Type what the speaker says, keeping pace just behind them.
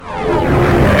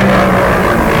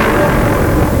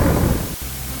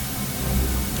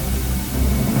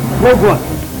Rogue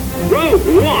One.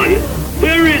 Rogue One?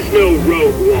 There is no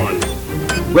Rogue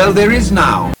One. Well, there is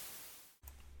now.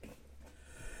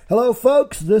 Hello,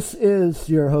 folks. This is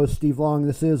your host, Steve Long.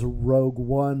 This is Rogue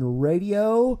One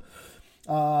Radio.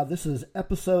 This is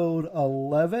episode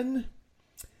 11,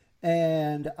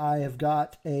 and I have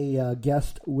got a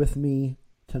guest with me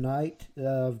tonight.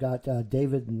 I've got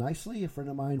David Nicely, a friend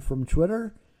of mine from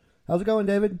Twitter. How's it going,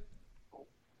 David?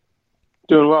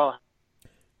 Doing well.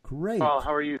 Great. Well,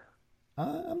 how are you?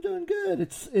 I'm doing good.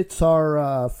 It's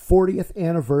our 40th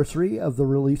anniversary of the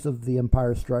release of The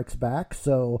Empire Strikes Back,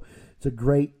 so it's a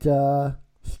great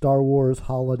Star Wars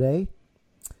holiday.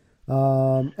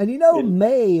 And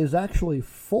May is actually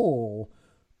full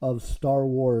of Star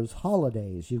Wars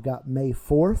holidays. You've got May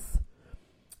 4th.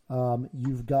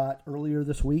 You've got, earlier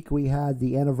this week, we had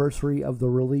the anniversary of the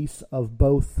release of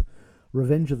both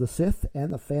Revenge of the Sith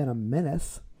and The Phantom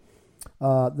Menace.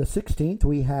 The 16th,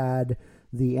 we had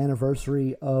the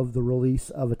anniversary of the release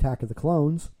of Attack of the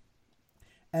Clones.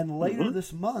 And later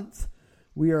this month,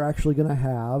 we are actually going to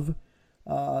have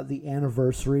the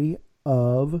anniversary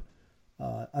of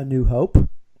A New Hope.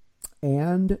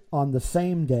 And on the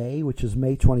same day, which is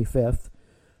May 25th,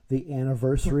 the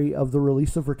anniversary of the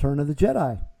release of Return of the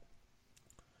Jedi.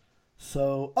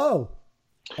 So,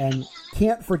 and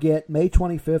can't forget, May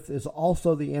 25th is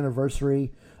also the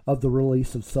anniversary of the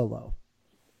release of Solo.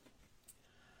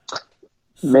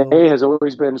 So, May has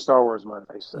always been Star Wars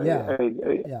month, I say.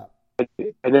 Yeah.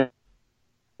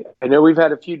 I know we've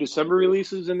had a few December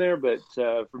releases in there, but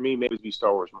for me, May would be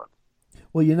Star Wars month.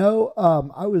 Well,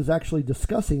 I was actually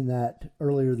discussing that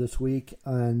earlier this week,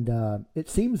 and it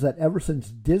seems that ever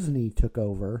since Disney took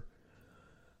over,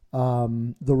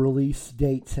 the release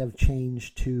dates have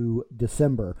changed to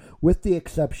December, with the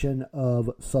exception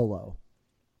of Solo.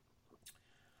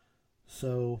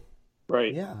 So,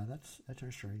 right, yeah, that's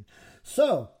interesting.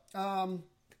 So,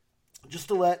 just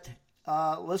to let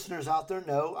listeners out there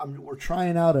know, we're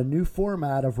trying out a new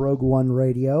format of Rogue One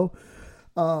Radio.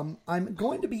 I'm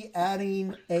going to be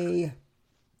adding a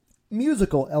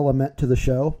musical element to the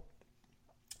show.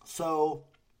 So,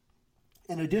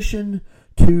 in addition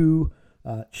to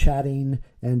chatting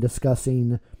and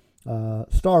discussing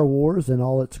Star Wars and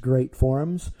all its great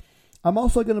forms, I'm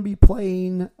also going to be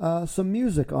playing some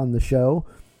music on the show,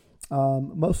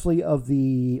 mostly of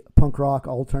the punk rock,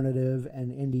 alternative,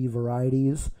 and indie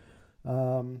varieties.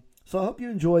 So I hope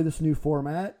you enjoy this new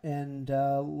format, and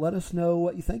let us know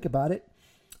what you think about it.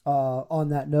 On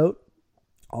that note,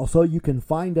 also, you can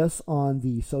find us on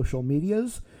the social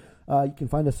medias. You can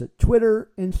find us at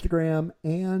Twitter, Instagram,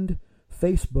 and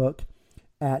Facebook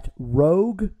at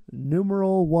Rogue1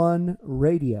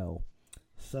 Radio.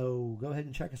 So go ahead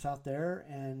and check us out there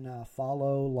and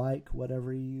follow, like,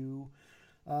 whatever you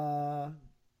want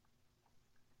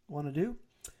to do.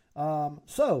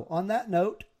 So on that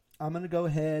note, I'm going to go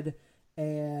ahead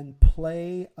and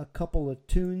play a couple of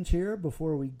tunes here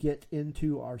before we get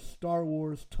into our Star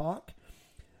Wars talk.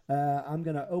 I'm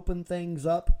going to open things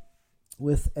up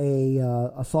with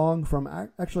a song from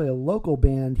actually a local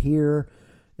band here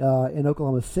in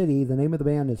Oklahoma City. The name of the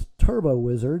band is Turbo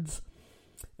Wizards,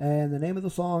 and the name of the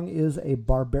song is A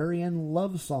Barbarian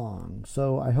Love Song.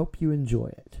 So I hope you enjoy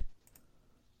it.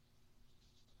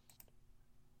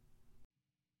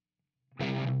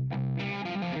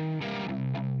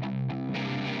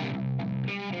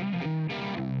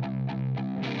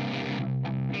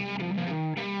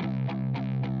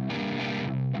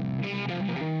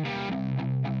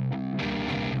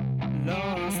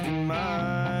 Lost in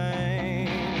mind,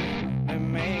 they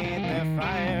made their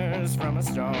fires from a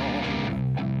stone,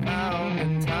 found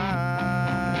in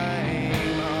time.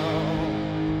 Oh.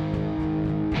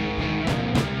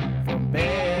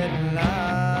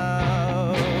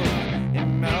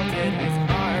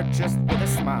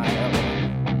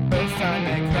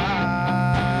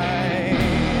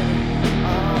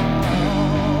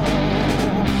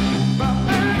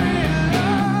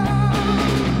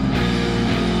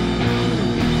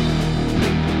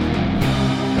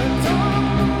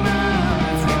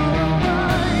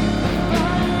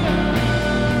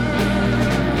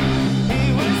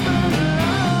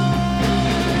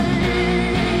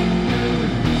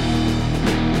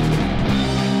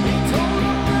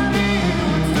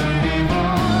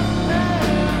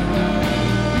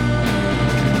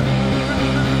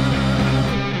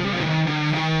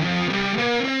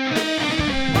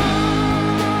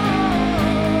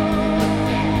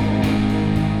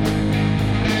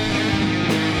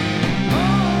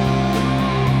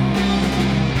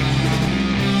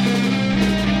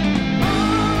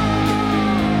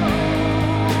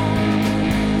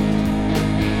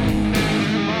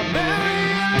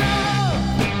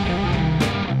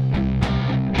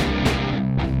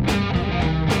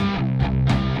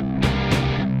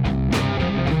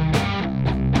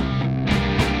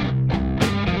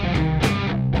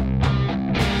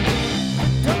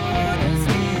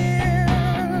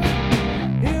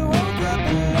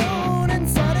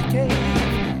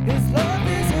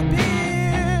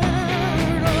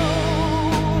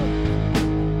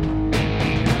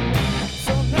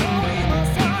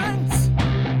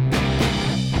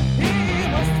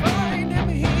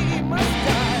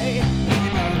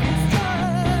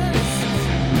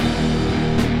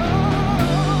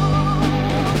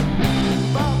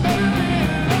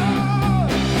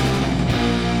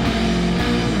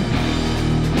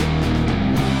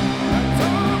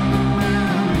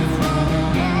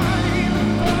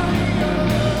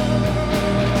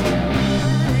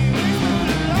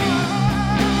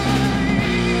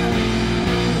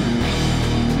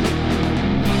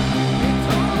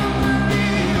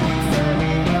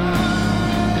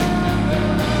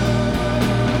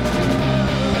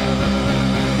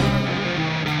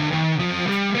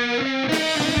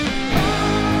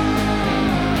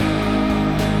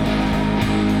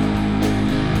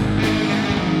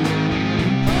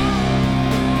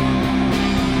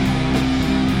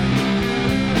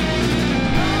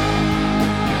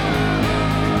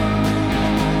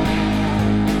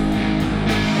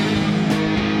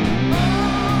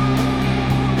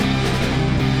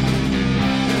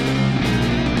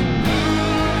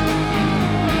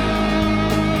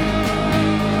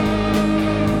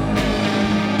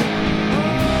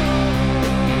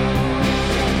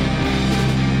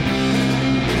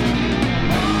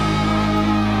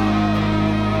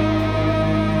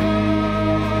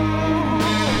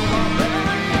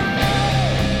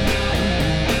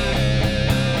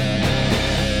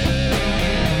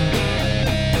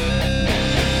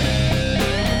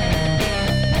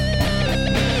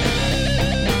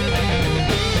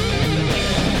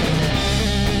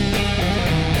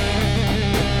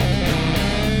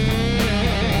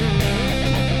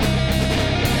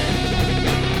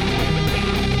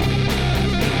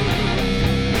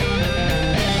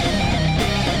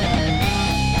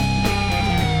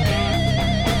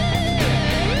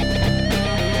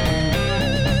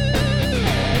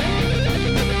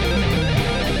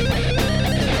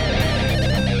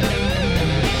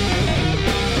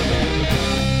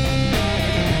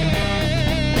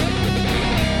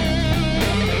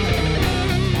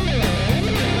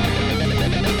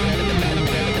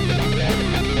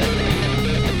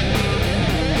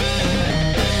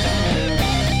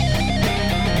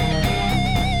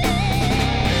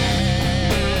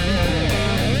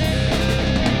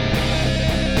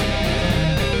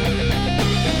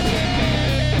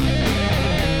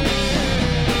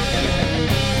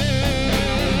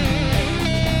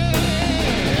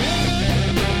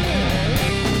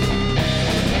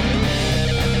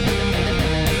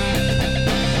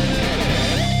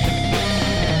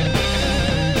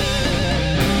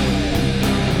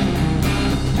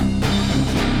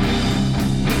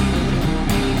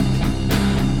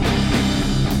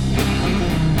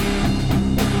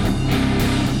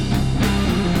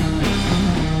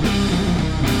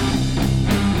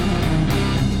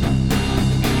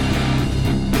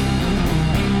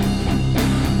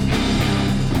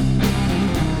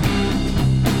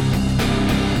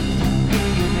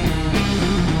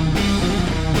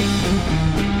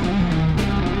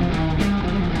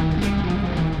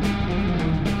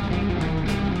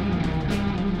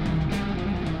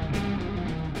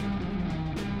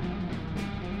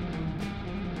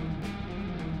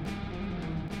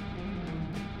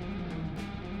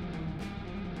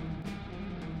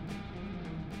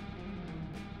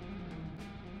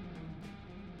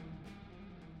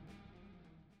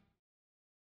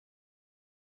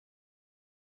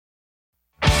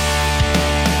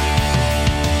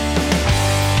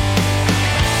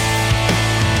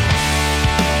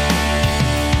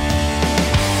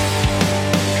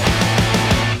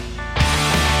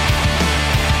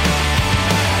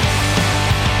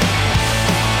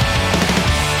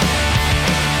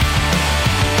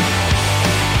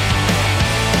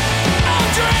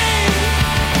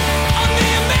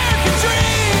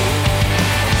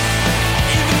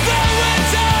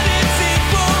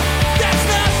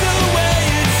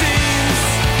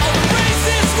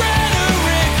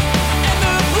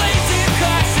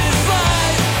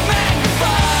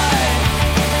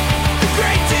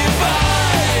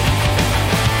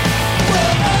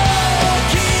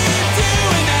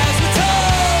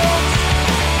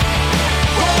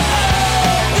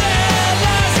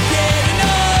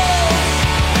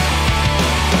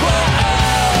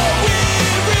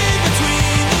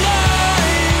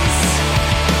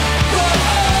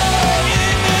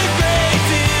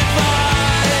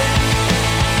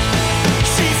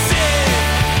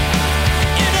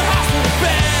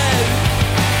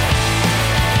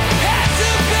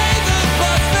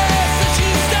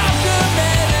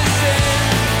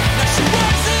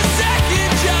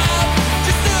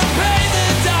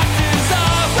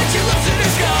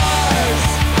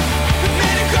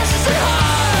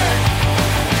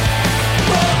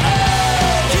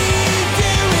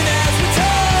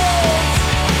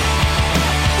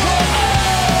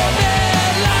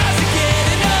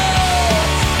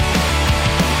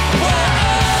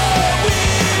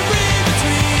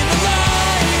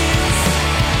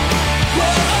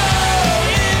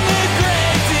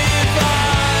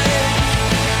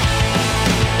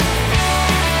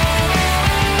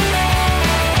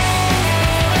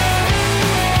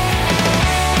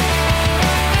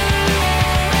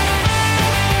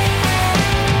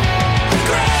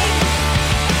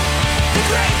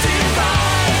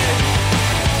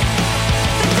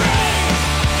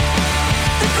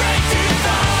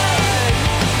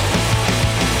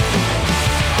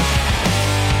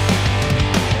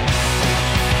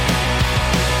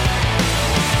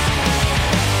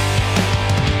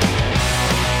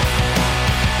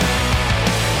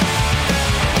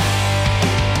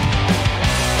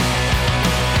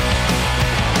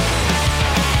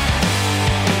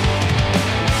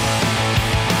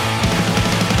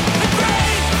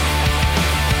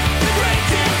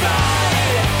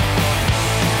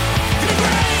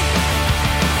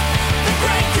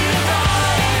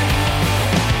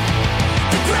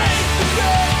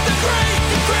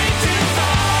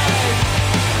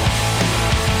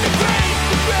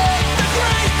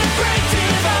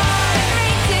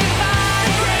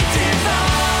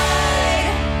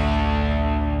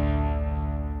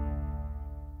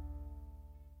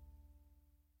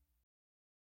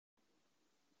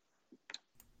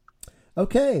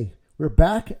 Okay, we're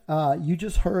back. You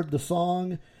just heard the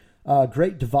song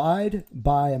Great Divide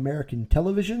by American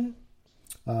Television.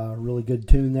 Really good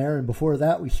tune there. And before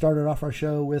that, we started off our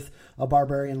show with a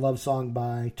Barbarian Love Song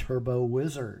by Turbo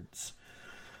Wizards.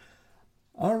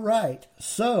 All right,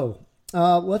 so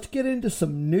let's get into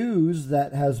some news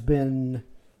that has been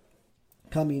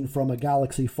coming from a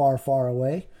galaxy far, far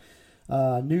away.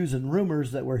 News and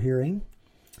rumors that we're hearing.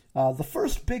 The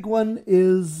first big one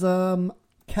is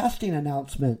casting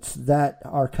announcements that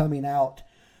are coming out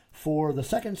for the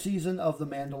second season of The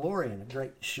Mandalorian. A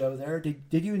great show there.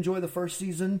 Did you enjoy the first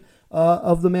season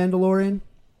of The Mandalorian?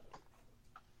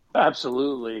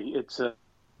 Absolutely. It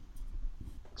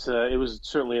was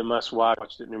certainly a must watch. I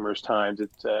watched it numerous times.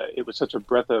 It was such a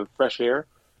breath of fresh air,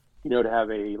 to have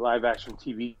a live action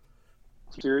TV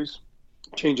series,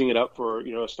 changing it up for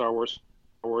a Star Wars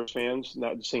fans,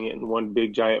 not just seeing it in one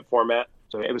big giant format.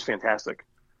 So it was fantastic.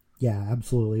 Yeah,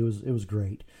 absolutely. It was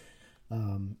great.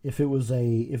 If it was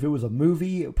a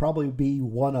movie, it would probably be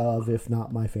one of, if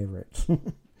not my favorites.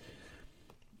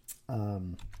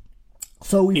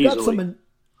 So we've got some,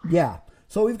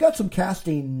 So we've got some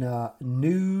casting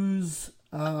news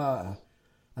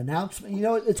announcement.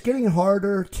 It's getting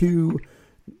harder to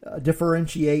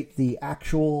differentiate the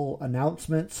actual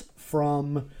announcements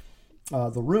from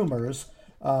the rumors.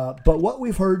 But what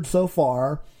we've heard so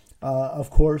far, of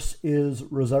course, is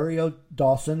Rosario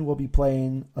Dawson will be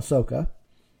playing Ahsoka.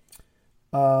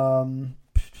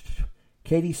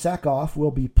 Katie Sackhoff will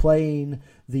be playing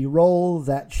the role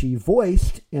that she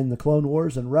voiced in the Clone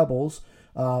Wars and Rebels,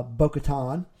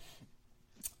 Bo-Katan.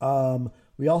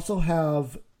 We also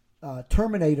have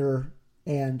Terminator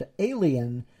and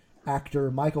Alien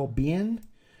actor Michael Biehn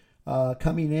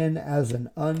coming in as an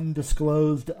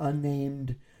undisclosed,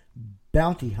 unnamed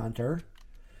bounty hunter.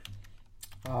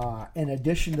 In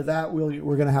addition to that,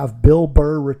 we're going to have Bill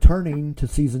Burr returning to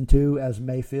season 2 as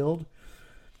Mayfield.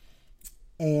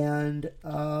 And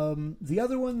the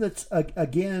other one that's,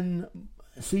 again,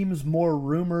 seems more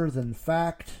rumor than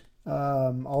fact,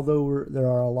 although there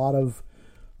are a lot of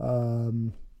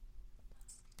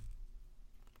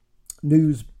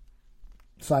news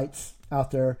sites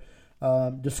out there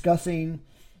discussing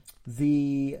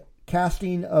the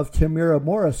casting of Tamira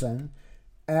Morrison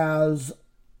as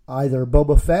either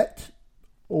Boba Fett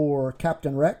or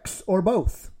Captain Rex or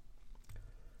both.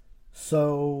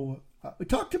 So we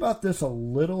talked about this a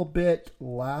little bit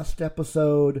last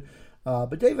episode,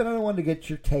 but David, I wanted to get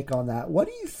your take on that. What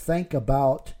do you think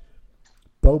about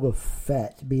Boba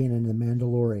Fett being in The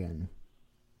Mandalorian?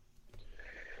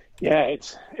 Yeah,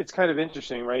 it's kind of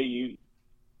interesting, right? You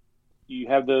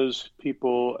have those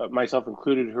people, myself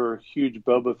included, who are huge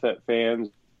Boba Fett fans,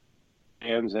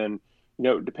 and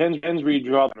it depends where you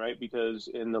draw them, right? Because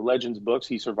in the Legends books,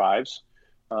 he survives,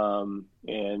 and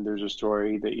there's a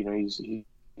story that he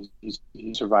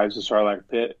survives the Sarlacc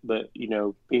pit, but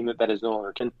being that is no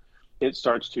longer canon, it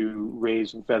starts to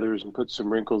raise some feathers and put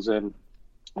some wrinkles in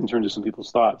terms of some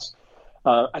people's thoughts.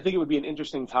 I think it would be an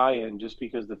interesting tie-in, just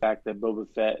because the fact that Boba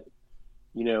Fett,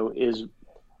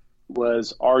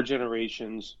 was our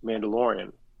generation's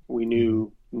Mandalorian. We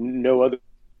knew no other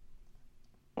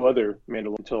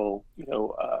Mandalorian until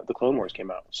the Clone Wars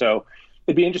came out. So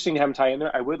it'd be interesting to have him tie in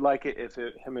there. I would like it if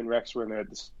him and Rex were in there at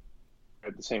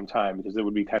the same time, because it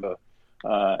would be kind of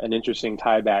an interesting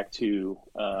tie back to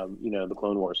the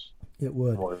Clone Wars. It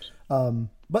would.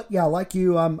 But yeah, like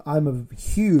you, I'm a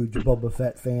huge Boba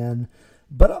Fett fan,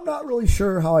 but I'm not really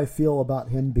sure how I feel about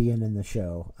him being in the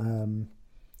show.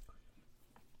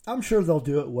 I'm sure they'll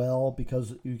do it well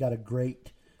because you've got a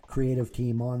great creative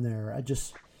team on there.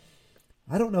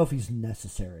 I don't know if he's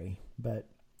necessary, but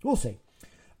we'll see.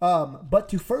 But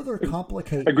to further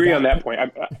complicate... Agree on that point.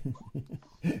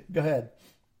 Go ahead.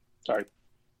 Sorry.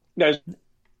 No,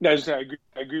 I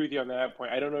agree with you on that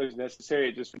point. I don't know if it's necessary.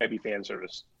 It just might be fan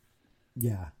service.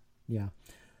 Yeah.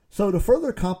 So to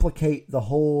further complicate the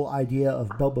whole idea of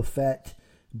Boba Fett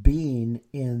being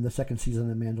in the second season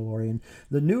of The Mandalorian,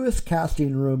 the newest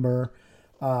casting rumor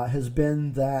has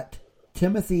been that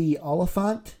Timothy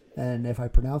Olyphant, and if I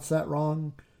pronounce that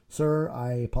wrong, sir,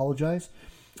 I apologize.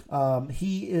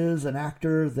 He is an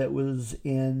actor that was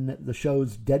in the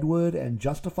shows Deadwood and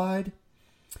Justified.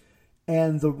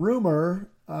 And the rumor,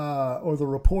 or the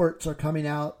reports are coming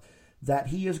out that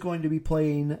he is going to be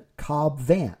playing Cobb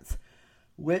Vanth,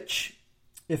 which,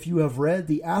 if you have read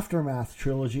the Aftermath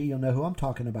trilogy, you'll know who I'm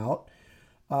talking about.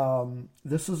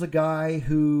 This is a guy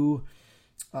who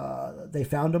they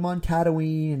found him on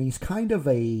Tatooine, and he's kind of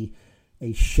a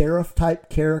sheriff-type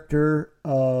character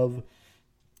of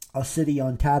a city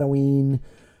on Tatooine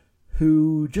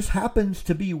who just happens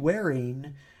to be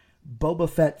wearing Boba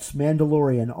Fett's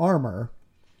Mandalorian armor.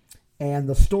 And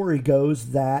the story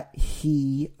goes that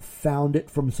he found it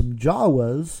from some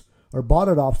Jawas, or bought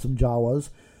it off some Jawas,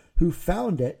 who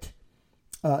found it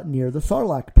near the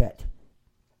Sarlacc pit.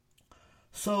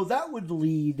 So that would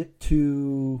lead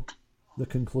to the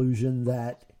conclusion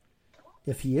that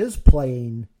if he is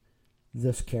playing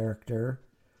this character,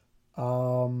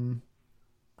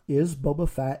 is Boba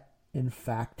Fett in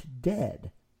fact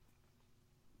dead?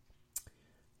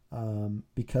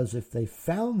 Because if they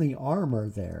found the armor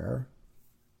there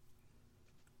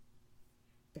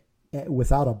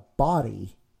without a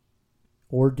body,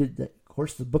 or did they, of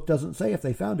course the book doesn't say if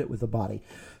they found it with a body.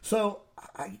 So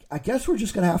I guess we're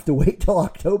just going to have to wait till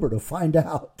October to find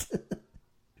out.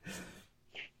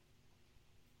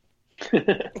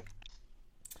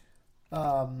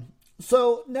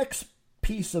 So next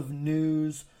piece of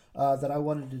news that I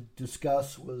wanted to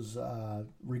discuss was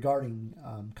regarding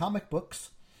comic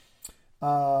books.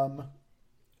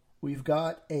 We've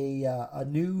got a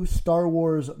new Star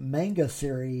Wars manga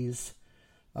series,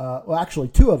 well, actually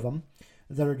two of them,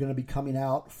 that are going to be coming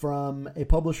out from a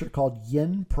publisher called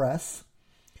Yen Press.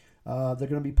 They're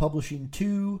going to be publishing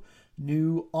two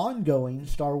new ongoing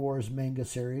Star Wars manga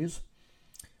series.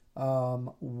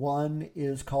 One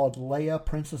is called Leia,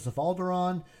 Princess of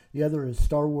Alderaan. The other is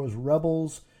Star Wars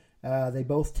Rebels. They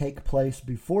both take place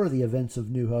before the events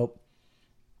of New Hope.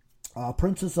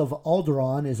 Princess of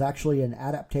Alderaan is actually an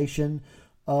adaptation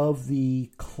of the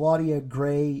Claudia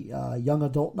Gray young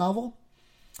adult novel,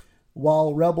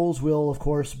 while Rebels will, of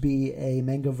course, be a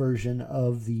manga version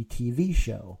of the TV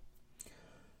show.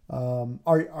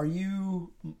 Are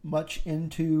you much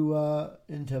into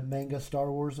manga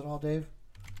Star Wars at all, Dave?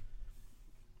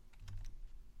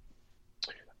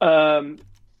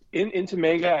 Into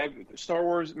manga, Star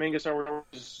Wars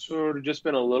has sort of just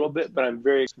been a little bit, but I'm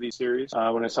very excited for these series.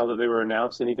 When I saw that they were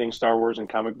announced, anything Star Wars and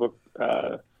comic book,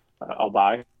 I'll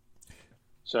buy.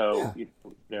 So,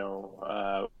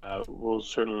 we'll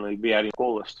certainly be adding to the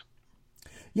list.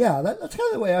 Yeah, that's kind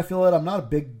of the way I feel it. I'm not a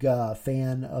big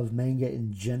fan of manga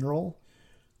in general,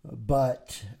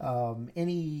 but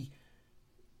any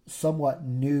somewhat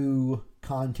new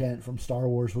content from Star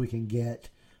Wars we can get,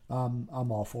 I'm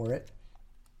all for it.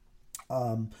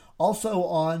 Also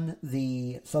on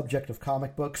the subject of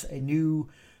comic books, a new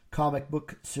comic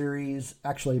book series,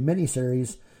 actually a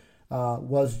mini-series,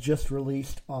 was just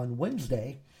released on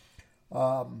Wednesday.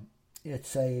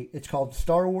 It's called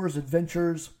Star Wars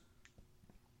Adventures: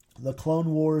 The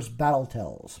Clone Wars Battle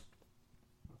Tales.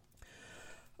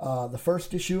 The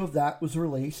first issue of that was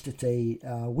released. It's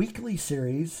a weekly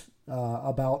series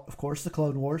about, of course, the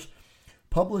Clone Wars,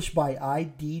 published by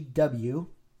IDW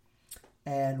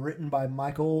and written by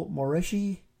Michael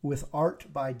Morishi, with art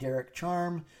by Derek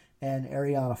Charm and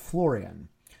Ariana Florian.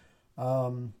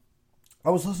 I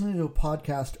was listening to a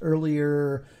podcast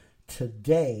earlier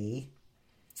today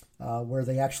where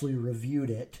they actually reviewed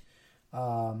it.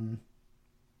 That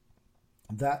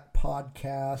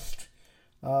podcast,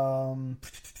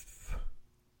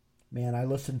 man, I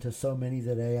listened to so many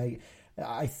today.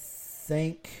 I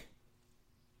think,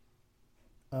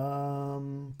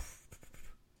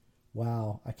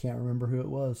 wow, I can't remember who it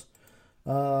was.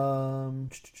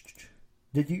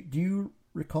 Do you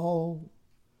recall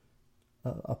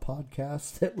a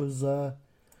podcast that was the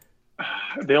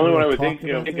only one I would think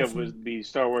of was the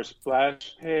Star Wars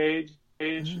Splash page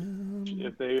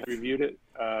if they reviewed it.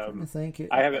 I'm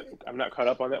not caught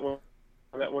up on that one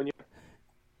yet.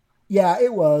 Yeah,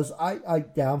 it was.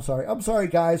 I'm sorry. I'm sorry,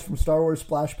 guys, from Star Wars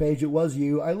Splash Page. It was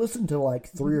you. I listened to like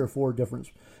 3 or 4 different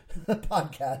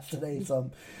podcasts today.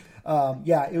 So,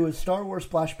 it was Star Wars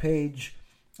Splash Page,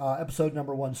 episode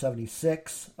number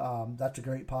 176. That's a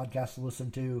great podcast to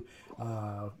listen to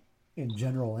in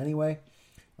general anyway.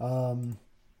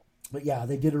 But yeah,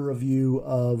 they did a review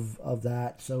of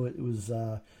that, so it was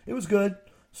good.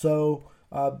 So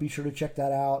be sure to check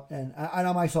that out. And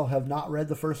I myself have not read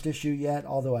the first issue yet,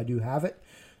 although I do have it.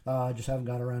 I just haven't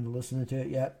got around to listening to it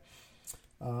yet.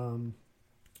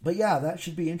 But yeah, that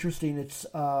should be interesting. It's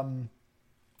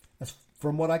as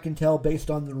from what I can tell,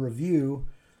 based on the review,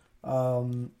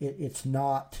 it's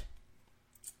not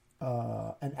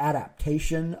an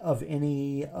adaptation of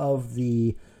any of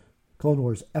the Clone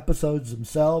Wars episodes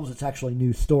themselves. It's actually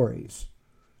new stories.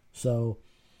 So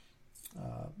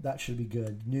that should be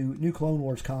good. New Clone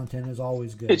Wars content is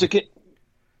always good.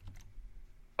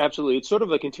 Absolutely. It's sort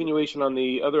of a continuation on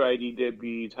the other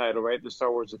IDW title, right? The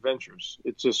Star Wars Adventures.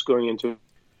 It's just going into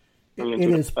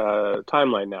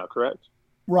timeline now, correct?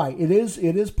 Right. It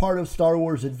is part of Star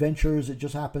Wars Adventures. It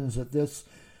just happens that this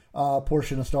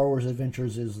portion of Star Wars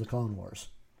Adventures is the Clone Wars.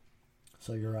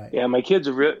 So you're right. Yeah, my kids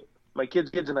are my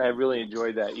kids and I have really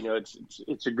enjoyed that. You know,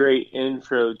 it's a great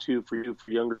intro for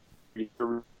younger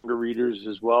readers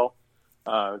as well,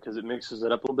 because it mixes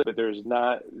it up a little bit. But there's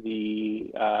not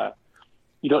the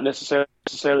you don't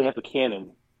necessarily have the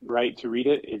canon, right, to read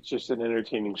it. It's just an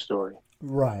entertaining story.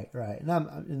 Right.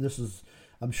 And this is,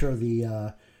 I'm sure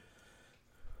the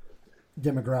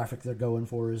demographic they're going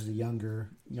for is the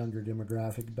younger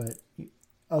demographic, but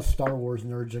us Star Wars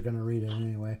nerds are going to read it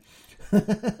anyway.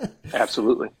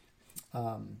 Absolutely.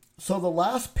 So the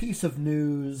last piece of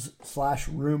news /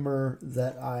 rumor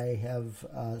that I have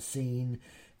seen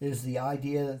is the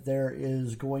idea that there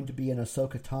is going to be an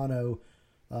Ahsoka Tano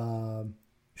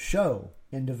show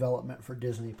in development for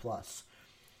Disney Plus.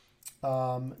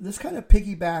 This kind of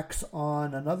piggybacks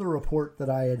on another report that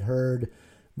I had heard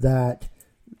that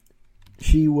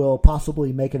she will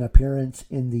possibly make an appearance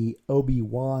in the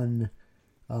Obi-Wan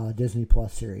Disney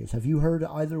Plus series. Have you heard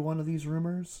either one of these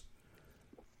rumors?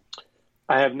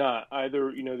 I have not either.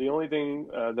 You know, the only thing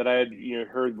that I had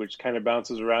heard, which kind of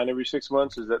bounces around every 6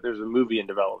 months, is that there's a movie in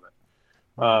development,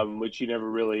 which you never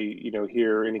really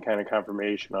hear any kind of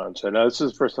confirmation on. So now this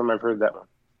is the first time I've heard that one.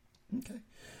 Okay.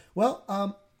 Well,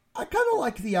 I kind of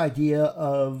like the idea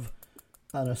of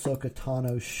an Ahsoka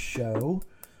Tano show.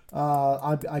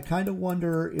 I kind of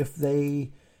wonder if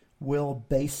they will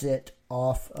base it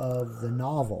off of the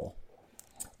novel,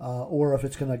 or if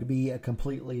it's going to be a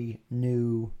completely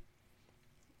new,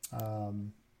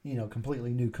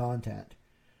 completely new content.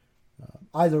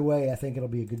 Either way, I think it'll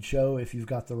be a good show if you've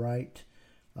got the right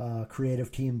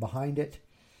creative team behind it.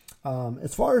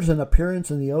 As far as an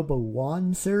appearance in the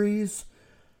Obi-Wan series,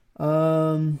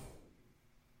 I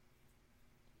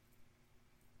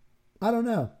don't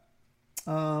know.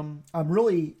 I'm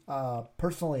really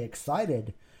personally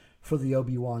excited for the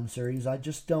Obi-Wan series. I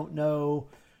just don't know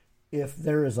if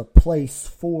there is a place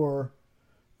for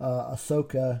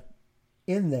Ahsoka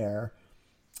in there,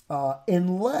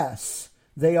 unless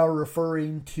they are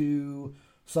referring to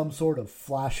some sort of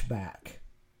flashback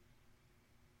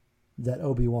that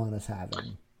Obi-Wan is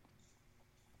having.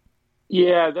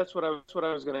 Yeah, that's what I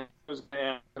was going to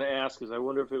ask. Is I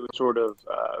wonder if it was sort of,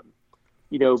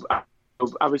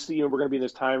 obviously, we're going to be in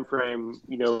this time frame,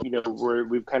 where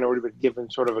we've kind of already been given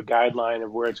sort of a guideline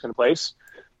of where it's going to place.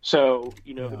 So,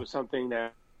 if it was something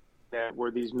that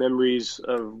were these memories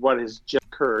of what has just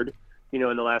occurred, in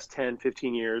the last 10,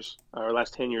 15 years, or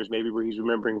last 10 years maybe, where he's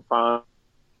remembering fond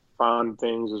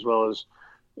things as well as,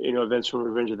 events from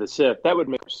Revenge of the Sith, that would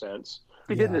make sense. If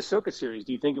we did an Ahsoka series,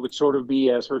 do you think it would sort of be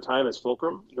as her time as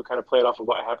Fulcrum, kind of play it off of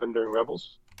what happened during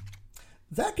Rebels?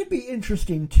 That could be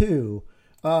interesting too.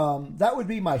 That would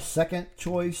be my second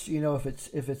choice. If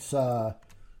it's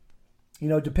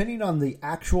depending on the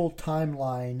actual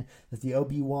timeline that the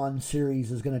Obi-Wan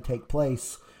series is going to take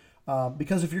place.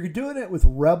 Because if you're doing it with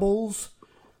Rebels,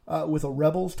 with a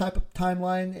Rebels type of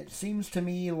timeline, it seems to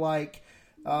me like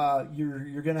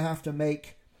you're going to have to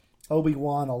make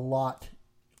Obi-Wan a lot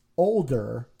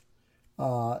older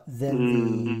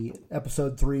than the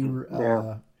Episode 3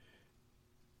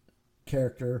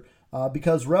 character.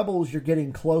 Because Rebels, you're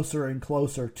getting closer and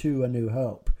closer to A New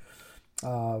Hope.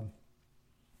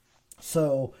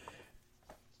 So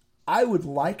I would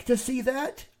like to see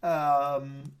that,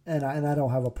 and I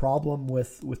don't have a problem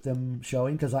with them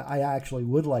showing, because I actually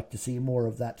would like to see more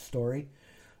of that story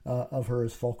of her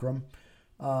as Fulcrum,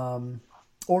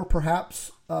 or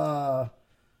perhaps not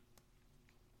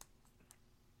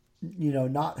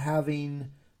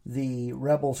having the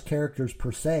Rebels characters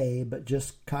per se, but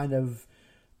just kind of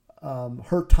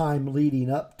her time leading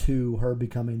up to her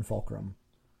becoming Fulcrum.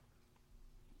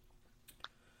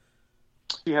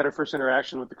 She had her first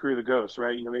interaction with the crew of the Ghost,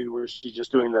 right? Maybe where she's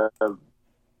just doing the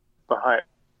behind.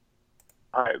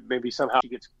 Maybe somehow she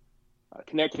gets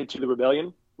connected to the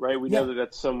rebellion, right? We know that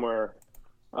that's somewhere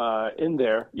in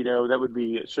there. That would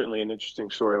be certainly an interesting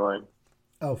storyline.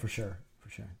 Oh, for sure,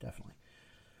 definitely.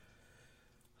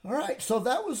 All right, so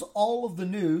that was all of the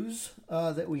news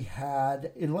that we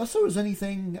had. Unless there was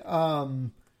anything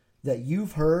that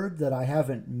you've heard that I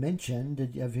haven't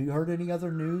mentioned, have you heard any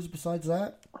other news besides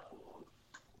that?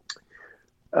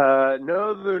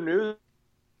 No other news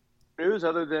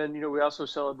other than, we also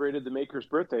celebrated the Maker's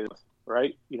birthday,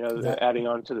 right? Adding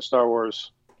on to the Star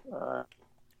Wars you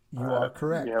are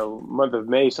correct. Month of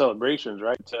May celebrations,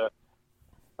 right?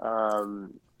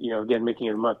 Again, making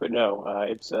it a month, but no,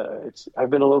 it's I've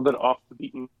been a little bit off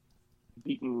the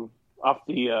beaten off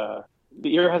the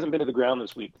ear hasn't been to the ground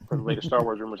this week for the latest Star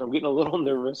Wars rumors. I'm getting a little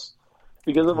nervous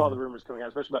because of all the rumors coming out,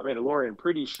 especially about Mandalorian.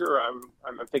 Pretty sure I'm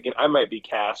thinking I might be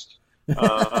cast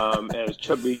as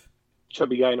chubby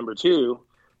guy number 2,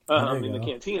 in the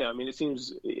cantina. I mean, it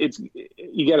seems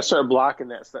you got to start blocking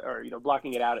that stuff, or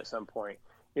blocking it out at some point.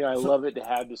 I love it to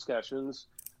have discussions,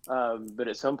 but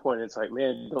at some point it's like,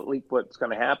 man, don't leak what's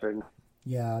going to happen.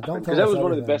 Yeah, don't, because that was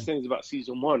one of the best things about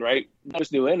season 1, right?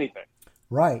 Just do anything.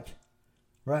 Right.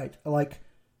 Like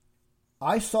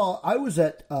I was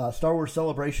at Star Wars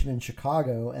Celebration in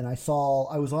Chicago, and I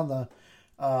was on the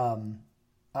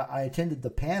I attended the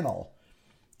panel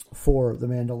for The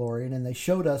Mandalorian, and they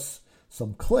showed us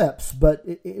some clips, but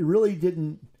it really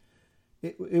didn't.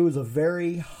 It was a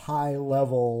very high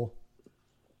level.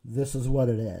 This is what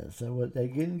it is. They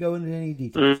didn't go into any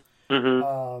details.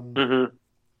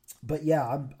 But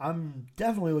yeah, I'm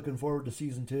definitely looking forward to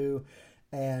season 2,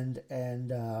 and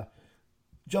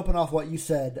jumping off what you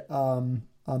said,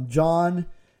 John,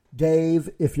 Dave,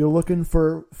 if you're looking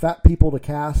for fat people to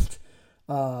cast,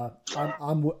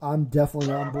 I'm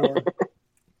definitely on board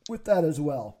with that as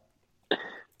well.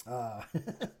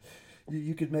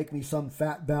 You could make me some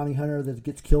fat bounty hunter that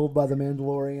gets killed by the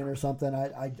Mandalorian or something.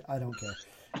 I don't care.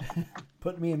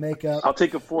 Put me in makeup. I'll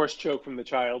take a force choke from the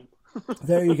child.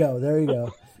 There you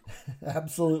go.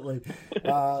 Absolutely.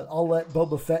 I'll let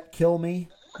Boba Fett kill me.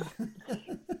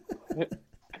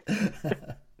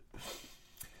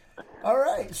 All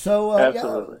right. So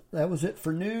yeah, that was it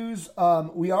for news.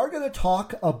 We are going to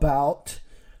talk about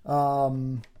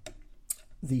the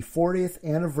 40th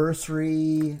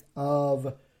anniversary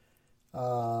of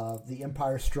The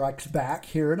Empire Strikes Back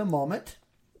here in a moment.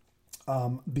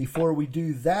 Before we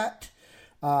do that,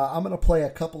 I'm going to play a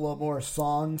couple of more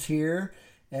songs here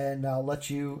and let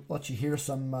you hear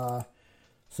some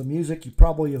music you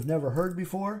probably have never heard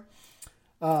before.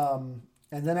 And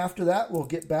then after that, we'll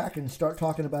get back and start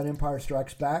talking about Empire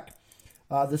Strikes Back.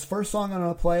 This first song I'm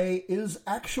going to play is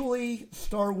actually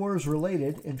Star Wars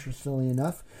related, interestingly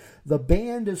enough. The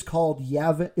band is called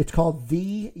Yavin. It's called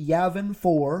The Yavin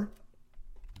 4.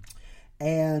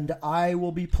 And I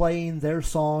will be playing their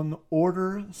song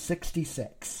Order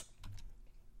 66.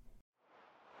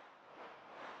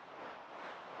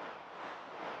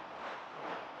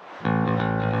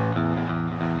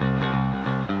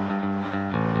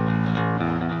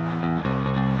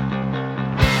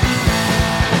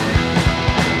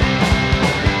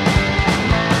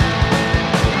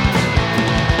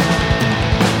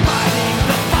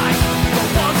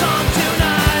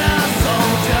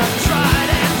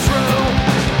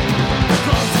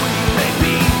 Cause we may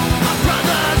be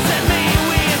brothers and me,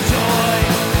 we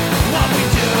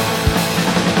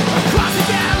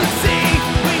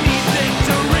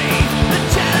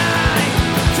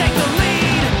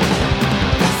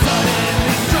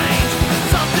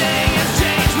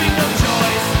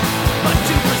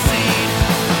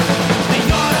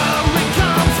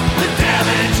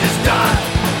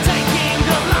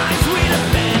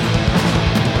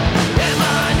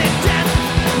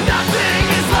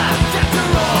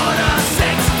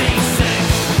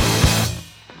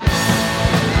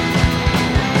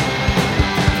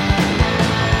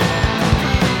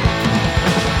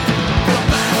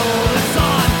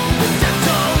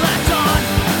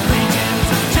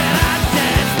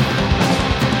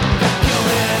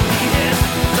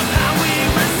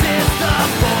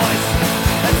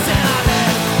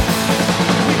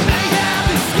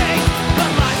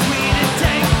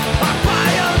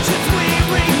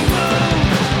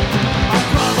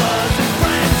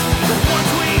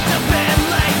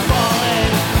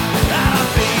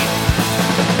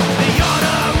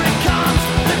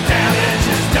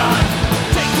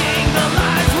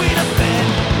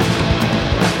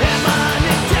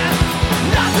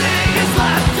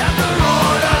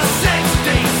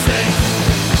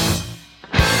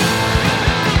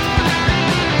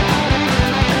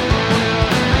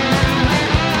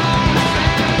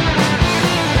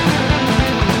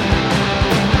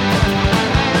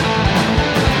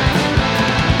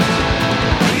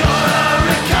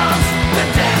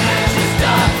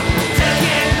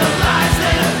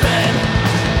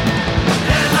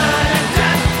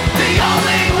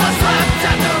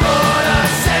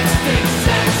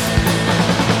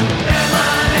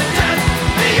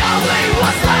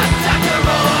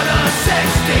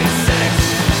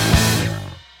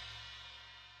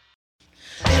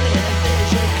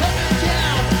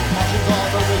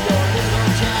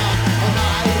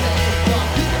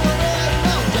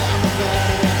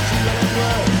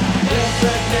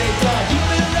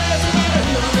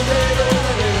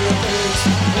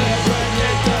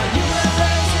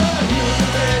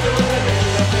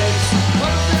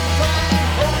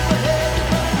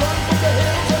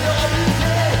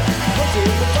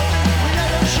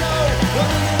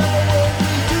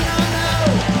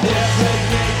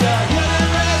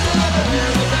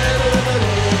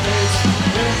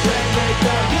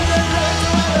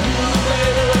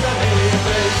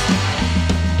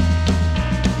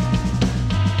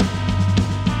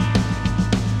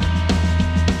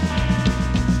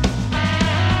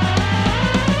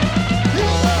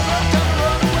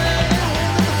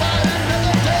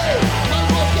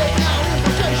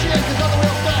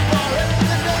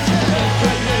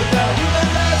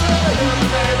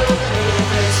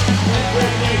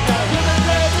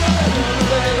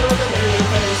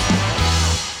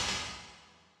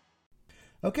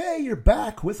you're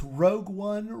back with Rogue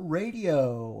One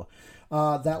Radio.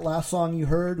 That last song you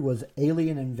heard was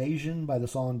Alien Invasion by the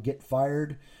song Get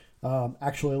Fired.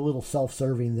 Actually, a little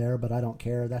self-serving there, but I don't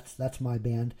care. That's my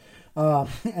band.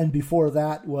 And before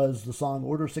that was the song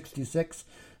Order 66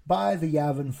 by the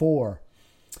Yavin 4.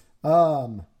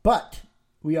 But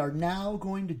we are now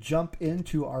going to jump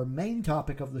into our main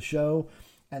topic of the show,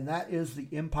 and that is The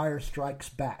Empire Strikes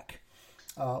Back.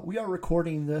 We are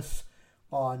recording this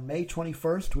on May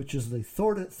 21st, which is the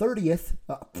 30th,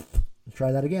 let's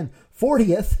try that again,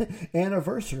 40th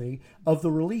anniversary of the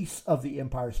release of The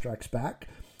Empire Strikes Back.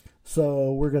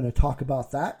 So we're going to talk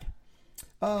about that.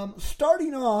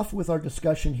 Starting off with our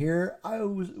discussion here,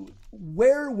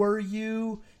 where were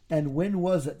you and when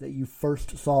was it that you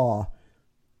first saw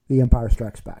The Empire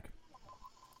Strikes Back?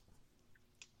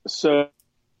 So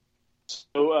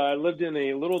I lived in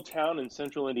a little town in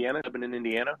central Indiana. I've been in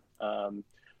Indiana.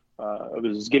 I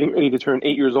was getting ready to turn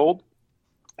 8 years old,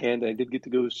 and I did get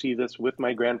to go see this with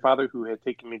my grandfather, who had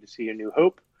taken me to see A New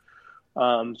Hope.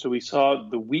 So we saw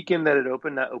the weekend that it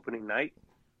opened, not opening night,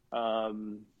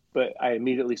 but I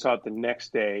immediately saw it the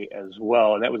next day as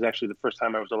well, and that was actually the first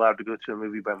time I was allowed to go to a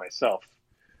movie by myself.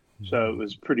 So it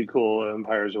was pretty cool.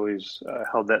 Empire's always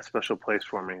held that special place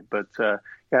for me. But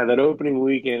yeah, that opening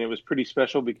weekend, it was pretty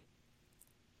special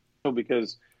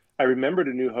because I remembered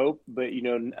A New Hope, but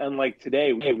unlike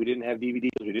today, we didn't have DVDs,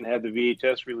 we didn't have the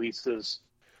VHS releases,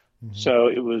 so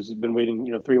it was been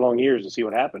waiting 3 long years to see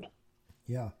what happened.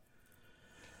 Yeah.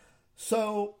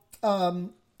 So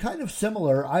kind of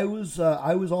similar. I was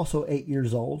also 8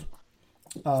 years old.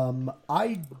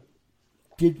 I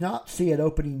did not see it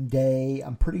opening day.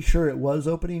 I'm pretty sure it was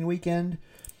opening weekend.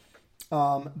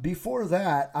 Before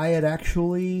that, I had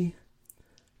actually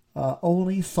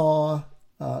only saw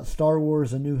Star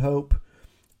Wars: A New Hope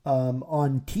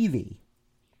on TV.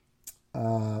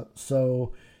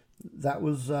 So that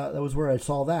was where I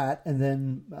saw that, and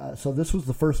then so this was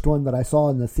the first one that I saw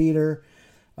in the theater.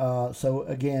 So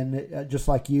again, just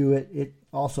like you, it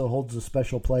also holds a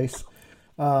special place.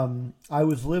 I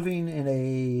was living in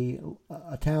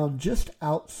a town just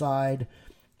outside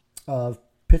of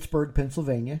Pittsburgh,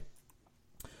 Pennsylvania.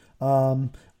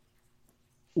 One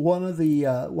of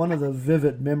the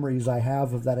vivid memories I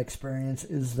have of that experience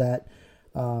is that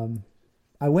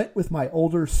I went with my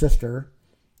older sister.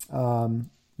 I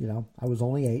was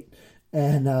only 8,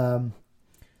 and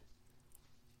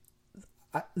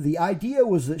the idea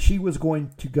was that she was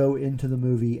going to go into the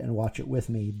movie and watch it with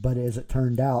me, but as it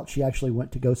turned out, she actually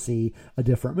went to go see a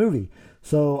different movie.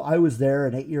 So I was there,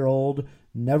 an 8-year-old,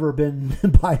 never been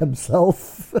by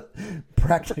himself,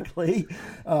 practically,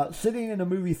 sitting in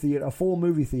a full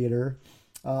movie theater,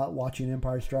 watching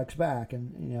Empire Strikes Back.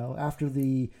 And, after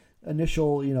the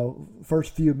initial,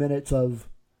 first few minutes of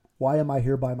why am I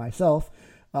here by myself,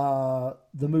 the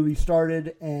movie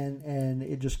started and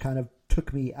it just kind of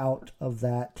took me out of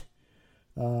that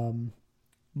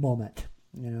moment.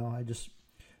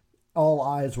 All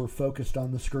eyes were focused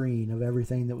on the screen of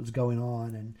everything that was going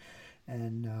on,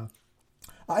 and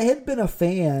I had been a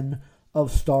fan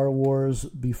of Star Wars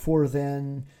before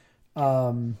then.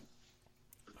 Not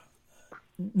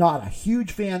a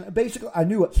huge fan. Basically, I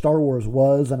knew what Star Wars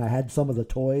was, and I had some of the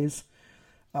toys.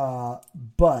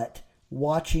 But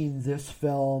watching this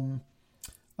film,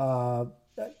 I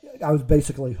was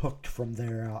basically hooked from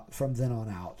then on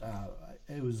out.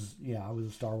 I was a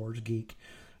Star Wars geek.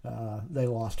 They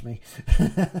lost me.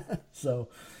 So,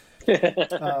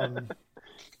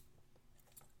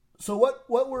 so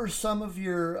what were some of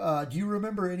your? Do you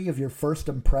remember any of your first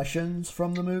impressions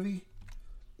from the movie?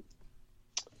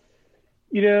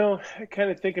 Kind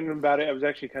of thinking about it, I was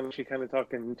actually kind of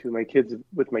talking to my kids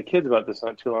about this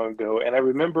not too long ago, and I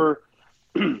remember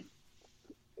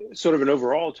sort of an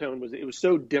overall tone was it was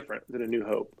so different than A New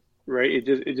Hope, right?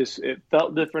 It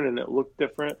felt different and it looked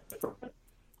different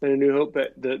than A New Hope,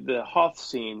 but the Hoth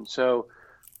scene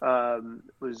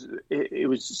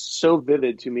was so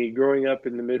vivid to me growing up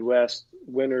in the Midwest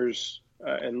winters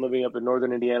and living up in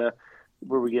northern Indiana,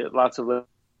 where we get lots of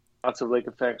lake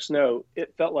effect snow.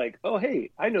 It felt like, oh hey,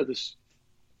 I know this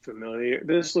familiar.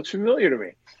 This looks familiar to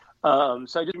me.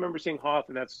 So I just remember seeing Hoth,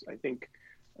 and that's I think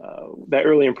that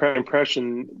early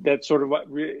impression. That's sort of what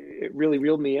it really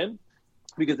reeled me in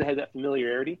because it had that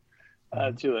familiarity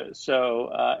to it. So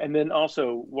and then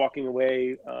also walking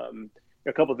away,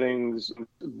 a couple things,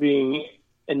 being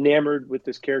enamored with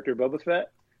this character Boba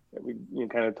Fett that we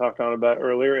kind of talked on about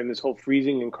earlier, and this whole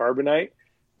freezing and carbonite.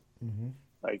 Mm-hmm.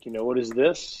 Like, what is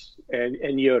this? And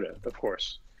Yoda, of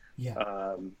course.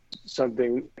 Yeah.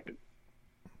 Something.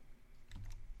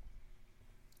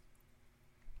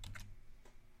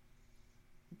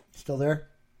 Still there?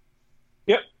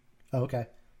 Yep. Oh, okay.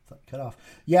 Cut off.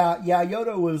 Yeah.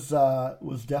 Yoda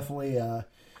was definitely a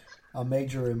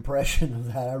major impression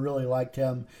of that. I really liked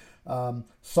him.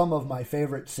 Some of my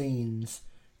favorite scenes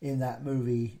in that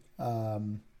movie were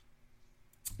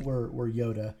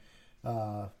Yoda.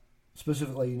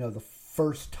 Specifically, the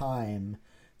first time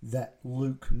that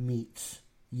Luke meets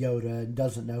Yoda and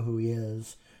doesn't know who he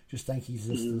is, just think he's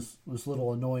this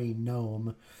little annoying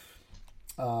gnome.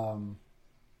 So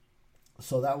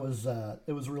that was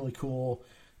it was really cool.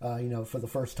 For the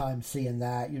first time seeing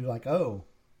that, you're like, oh,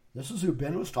 this is who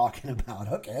Ben was talking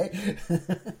about. Okay.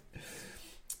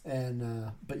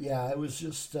 And but yeah, it was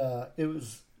just it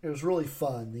was really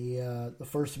fun. The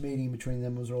first meeting between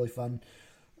them was really fun.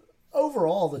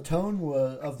 Overall, the tone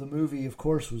of the movie, of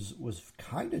course, was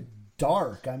kind of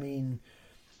dark. I mean,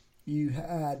 you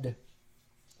had,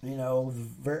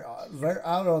 very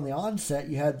out on the onset,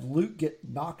 you had Luke get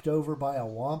knocked over by a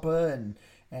Wampa,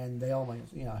 and they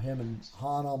almost, him and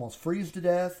Han almost freeze to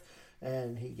death,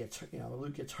 and he gets,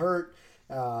 Luke gets hurt,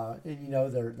 and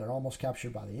they're almost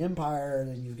captured by the Empire.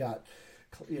 And then you've got,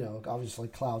 obviously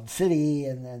Cloud City,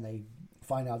 and then they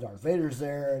find out Darth Vader's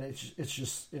there, and it's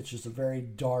just a very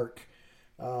dark,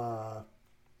 for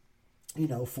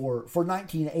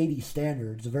 1980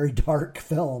 standards, a very dark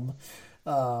film,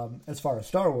 as far as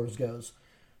Star Wars goes,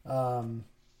 and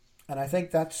I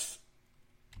think that's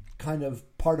kind of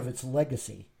part of its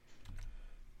legacy.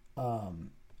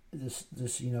 This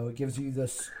it gives you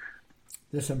this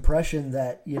impression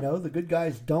that the good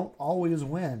guys don't always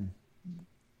win.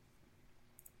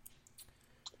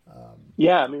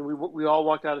 Yeah, I mean, we all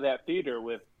walked out of that theater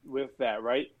with that,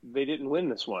 right? They didn't win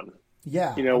this one.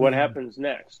 Yeah. What happens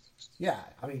next? Yeah,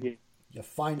 I mean, you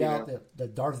find out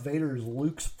that Darth Vader is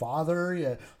Luke's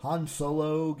father. Han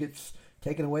Solo gets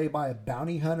taken away by a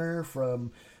bounty hunter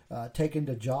from taken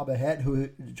to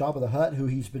Jabba the Hutt, who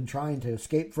he's been trying to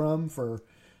escape from for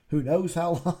who knows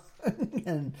how long,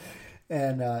 and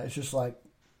it's just like,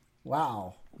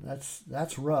 wow,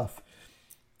 that's rough.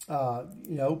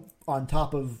 On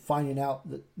top of finding out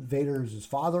that Vader is his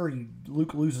father,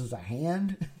 Luke loses a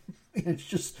hand. It's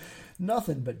just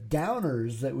nothing but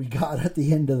downers that we got at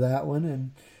the end of that one.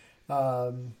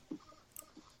 And,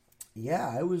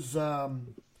 it was,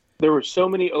 there were so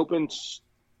many open,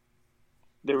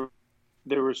 there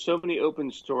were so many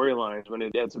open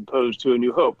storylines as opposed to A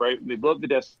New Hope, right? They blow up the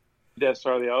Death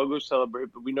Star, they all go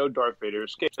celebrate, but we know Darth Vader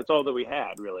escapes. That's all that we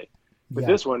had, really. But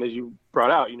this one, as you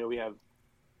brought out,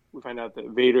 we find out that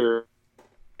Vader,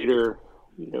 is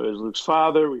Luke's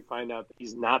father. We find out that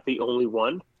he's not the only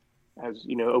one. As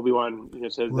Obi-Wan,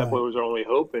 says right. That boy was our only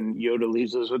hope, and Yoda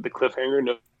leaves us with the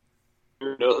cliffhanger.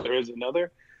 No, there is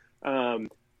another.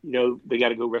 They got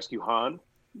to go rescue Han.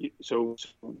 So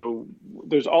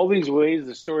there's all these ways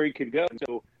the story could go.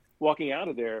 So walking out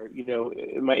of there,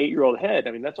 in my 8-year-old head,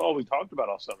 I mean, that's all we talked about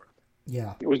all summer.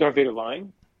 Yeah, was Darth Vader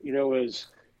lying?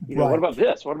 Right. What about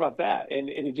this? What about that? And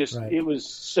it just right. It was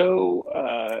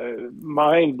so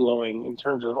mind blowing in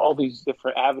terms of all these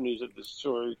different avenues that the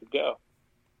story could go.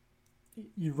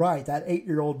 You're right. That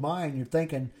 8-year-old mind, you're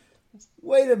thinking,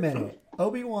 wait a minute.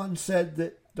 Obi-Wan said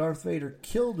that Darth Vader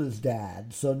killed his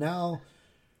dad. So now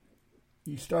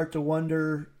you start to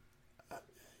wonder,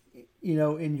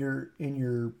 in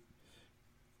your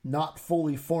not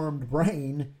fully formed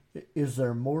brain, is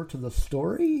there more to the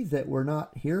story that we're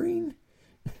not hearing?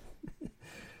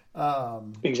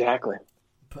 Exactly.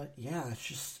 But yeah, it's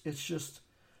just just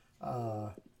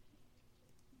a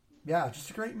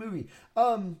great movie.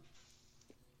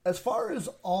 As far as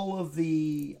all of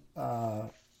the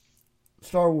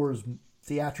Star Wars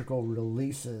theatrical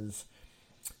releases,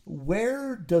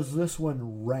 where does this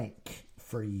one rank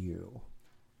for you?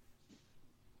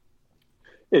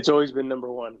 It's always been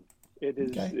number one. It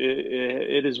is. Okay.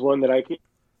 It is one that I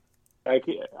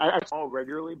saw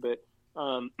regularly, but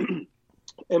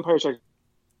Empire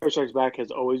Strikes Back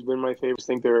has always been my favorite. I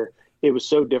think it was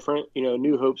so different.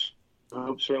 New Hope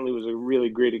certainly was a really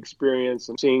great experience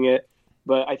and seeing it.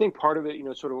 But I think part of it,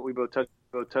 sort of what we both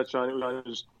touched on, it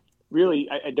was really,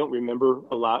 I don't remember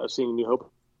a lot of seeing New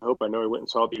Hope. I know I went and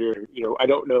saw it theater. I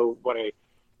don't know what I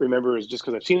remember is just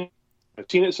because I've seen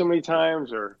it so many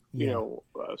times, or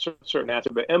certain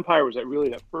aspects. But Empire was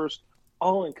that first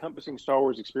all-encompassing Star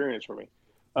Wars experience for me,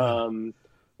 and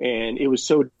it was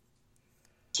so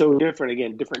different.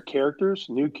 Again, different characters,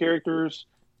 new characters,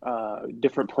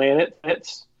 different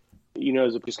planets.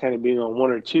 As opposed to kind of being on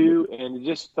one or two, and it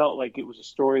just felt like it was a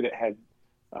story that had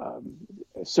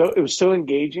it was so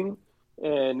engaging,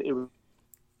 and it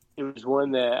was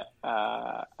one that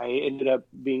I ended up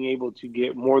being able to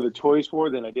get more of the toys for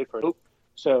than I did for Hope.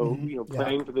 So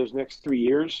playing for those next 3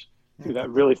 years, through that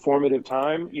really formative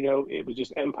time, it was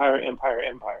just empire, empire,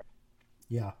 empire.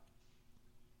 Yeah.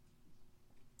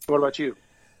 What about you?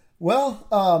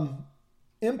 Well,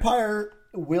 Empire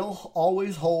will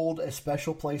always hold a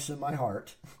special place in my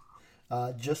heart,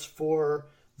 just for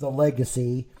the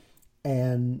legacy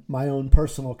and my own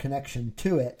personal connection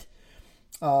to it.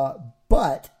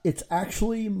 But it's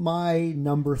actually my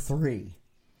number 3.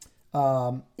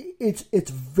 It's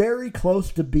very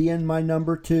close to being my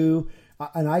number 2,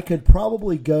 and I could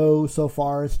probably go so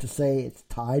far as to say it's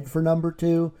tied for number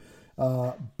 2.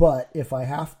 But if I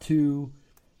have to,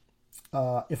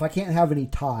 if I can't have any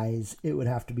ties, it would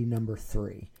have to be number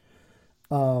 3.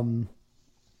 And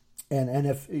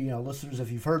if listeners,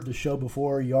 if you've heard the show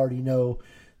before, you already know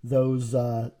those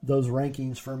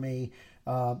rankings for me.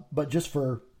 But just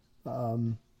for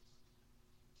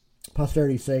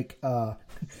posterity's sake,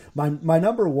 my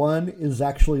number 1 is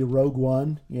actually Rogue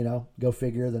One. Go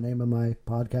figure, the name of my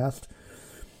podcast.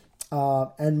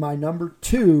 And my number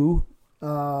 2,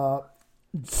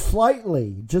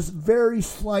 slightly, just very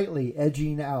slightly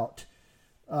edging out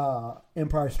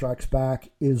Empire Strikes Back,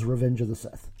 is Revenge of the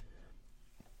Sith.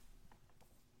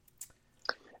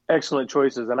 Excellent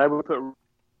choices, and I would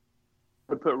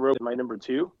put Rogue in my number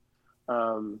 2,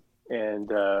 and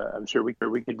I'm sure we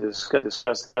could discuss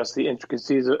the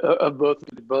intricacies of both.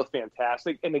 Both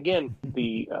fantastic, and again,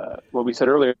 what we said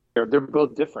earlier, they're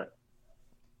both different.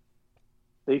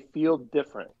 They feel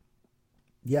different,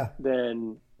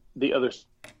 than the other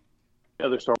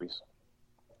stories.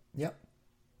 Yep,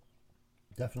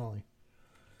 definitely.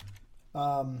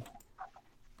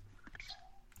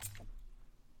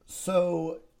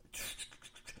 So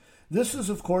this is,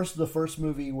 of course, the first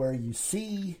movie where you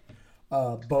see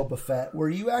Boba Fett. Were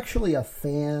you actually a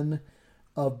fan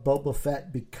of Boba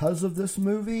Fett because of this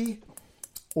movie,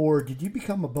 or did you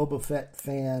become a Boba Fett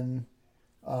fan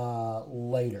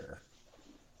later?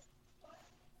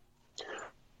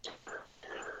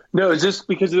 No, it's just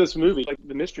because of this movie, like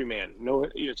the Mystery Man.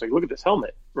 It's like, look at this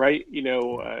helmet, right?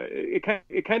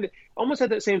 It kind of almost had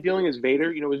that same feeling as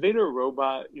Vader. Was Vader a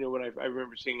robot? When I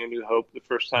remember seeing A New Hope the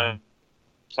first time,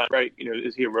 right?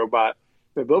 Is he a robot?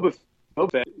 But Boba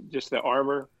Fett, just the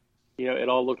armor, it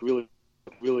all looked really,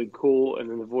 really cool, and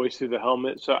then the voice through the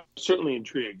helmet. So I'm certainly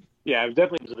intrigued. Yeah, I was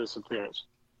definitely into this appearance.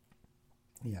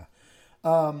 Yeah,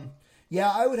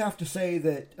 I would have to say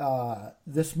that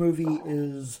this movie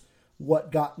is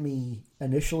what got me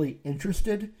initially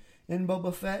interested in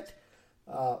Boba Fett,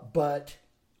 but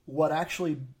what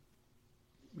actually,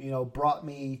 brought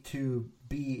me to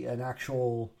be an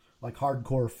actual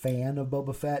hardcore fan of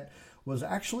Boba Fett was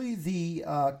actually the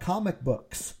comic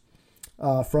books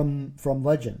from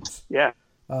Legends. Yeah.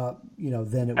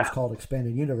 Then it was called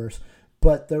Expanded Universe,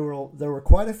 but there were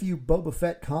quite a few Boba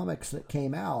Fett comics that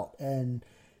came out, and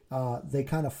they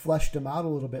kind of fleshed him out a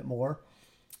little bit more,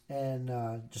 and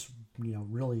just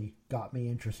really got me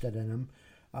interested in him.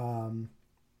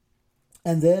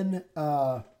 And then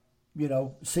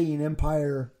seeing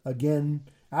Empire again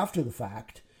after the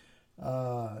fact,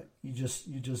 you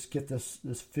just get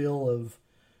this feel of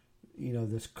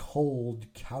this cold,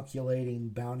 calculating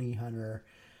bounty hunter,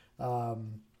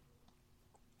 and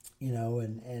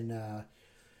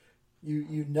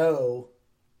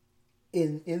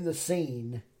in the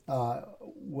scene,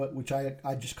 which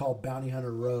I just call Bounty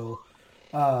Hunter Row,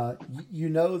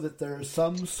 that there's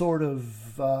some sort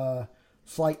of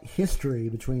slight history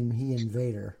between he and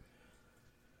Vader.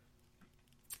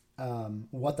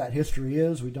 What that history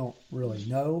is, we don't really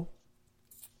know,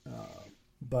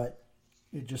 but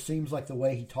it just seems like the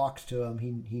way he talks to him,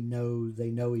 they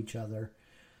know each other.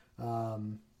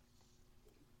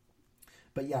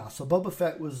 But yeah, so Boba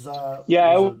Fett was. I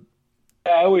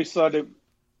always thought it.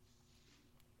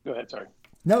 Go ahead. Sorry.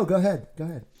 No, go ahead.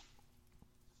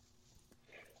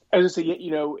 I was going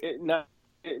to say, not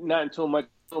until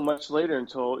much later,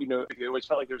 until it always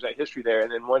felt like there was that history there,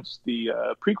 and then once the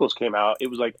prequels came out, it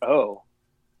was like, oh,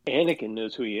 Anakin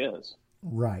knows who he is,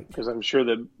 right? Because I'm sure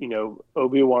that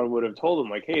Obi-Wan would have told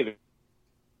him, like, hey,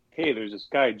 there's this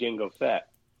guy Jango Fett,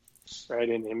 right,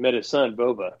 and he met his son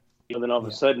Boba, and then all of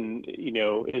a sudden,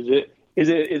 is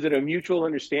it a mutual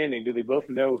understanding? Do they both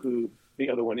know who the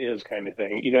other one is, kind of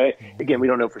thing? Again, we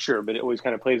don't know for sure, but it always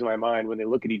kind of plays in my mind when they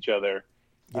look at each other.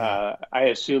 Yeah. I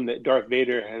assume that Darth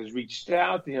Vader has reached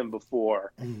out to him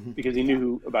before because he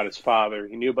knew about his father.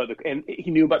 He knew about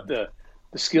the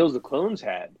skills the clones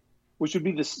had, which would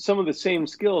be some of the same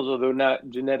skills, although not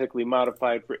genetically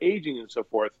modified for aging and so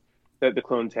forth, that the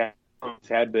clones had,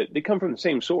 but they come from the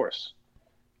same source.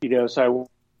 So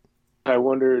I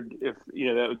wondered if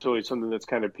that was always something that's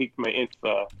kind of piqued my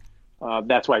interest.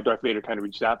 That's why Darth Vader kind of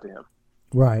reached out to him.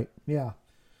 Right. Yeah.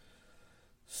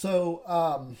 So,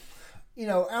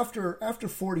 after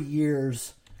 40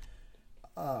 years,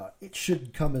 it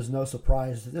should come as no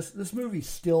surprise that this movie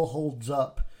still holds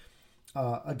up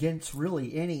against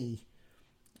really any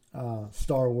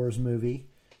Star Wars movie,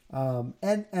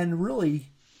 and really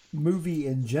movie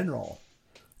in general.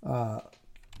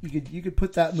 You could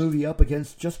put that movie up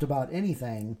against just about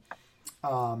anything,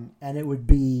 and it would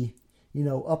be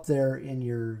up there in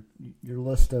your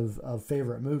list of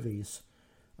favorite movies.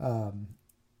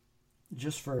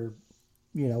 Just for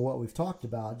what we've talked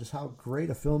about, just how great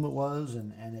a film it was,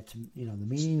 and it's the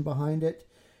meaning behind it,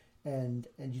 and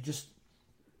you just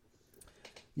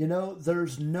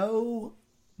there's no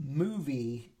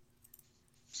movie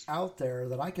out there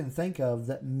that I can think of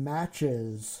that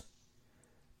matches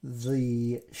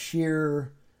the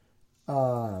sheer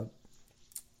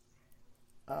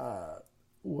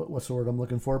what's the word I'm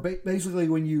looking for? Basically,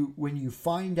 when you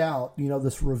find out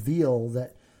this reveal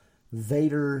that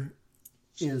Vader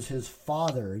is his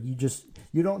father, you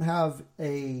don't have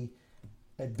a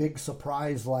big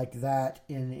surprise like that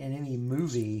in any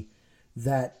movie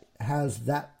that has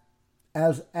that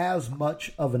as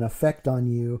much of an effect on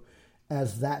you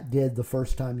as that did the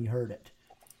first time you heard it.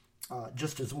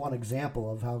 Just as one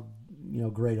example of how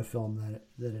great a film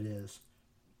that it is.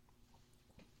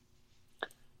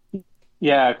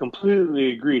 Yeah, I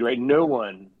completely agreed. Right? No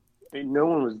one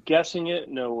was guessing it.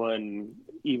 No one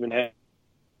even had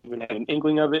an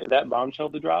inkling of it. That bombshell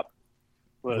to drop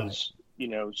was,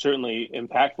 right, certainly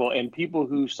impactful. And people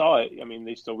who saw it, I mean,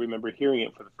 they still remember hearing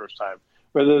it for the first time,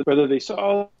 whether they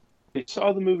saw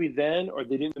the movie then or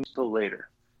they didn't until later.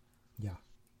 Yeah.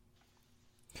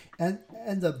 And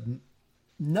the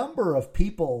number of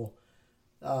people,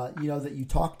 that you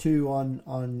talk to on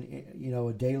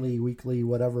a daily, weekly,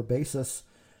 whatever basis,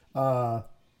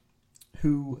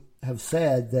 who have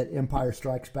said that Empire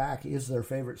Strikes Back is their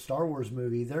favorite Star Wars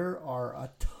movie. There are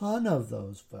a ton of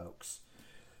those folks.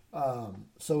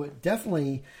 So it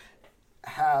definitely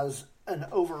has an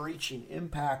overreaching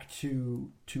impact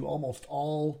to almost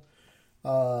all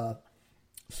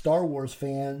Star Wars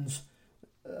fans.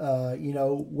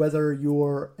 Whether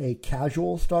you're a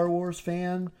casual Star Wars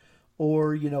fan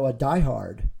or, a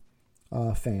diehard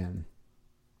fan.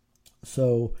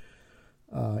 So,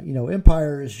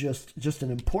 Empire is just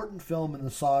an important film in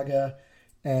the saga,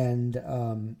 and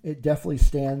it definitely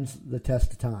stands the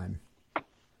test of time.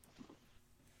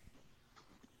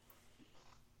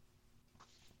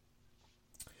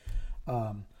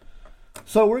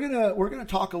 So we're gonna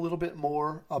talk a little bit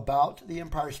more about The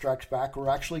Empire Strikes Back. We're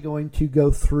actually going to go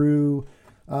through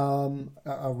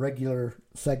a regular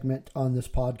segment on this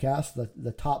podcast,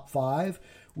 the top 5.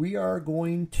 We are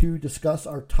going to discuss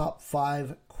our top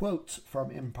 5 quotes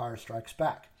from Empire Strikes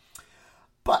Back.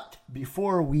 But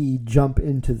before we jump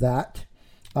into that,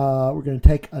 we're going to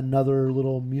take another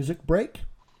little music break.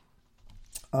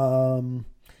 And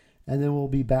then we'll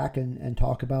be back and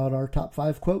talk about our top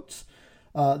 5 quotes.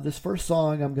 This first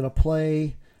song I'm going to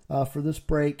play for this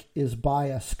break is by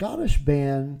a Scottish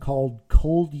band called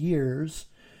Cold Years.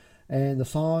 And the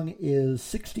song is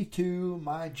 62,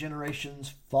 My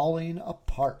Generation's Falling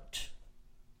Apart.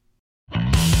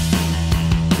 Don't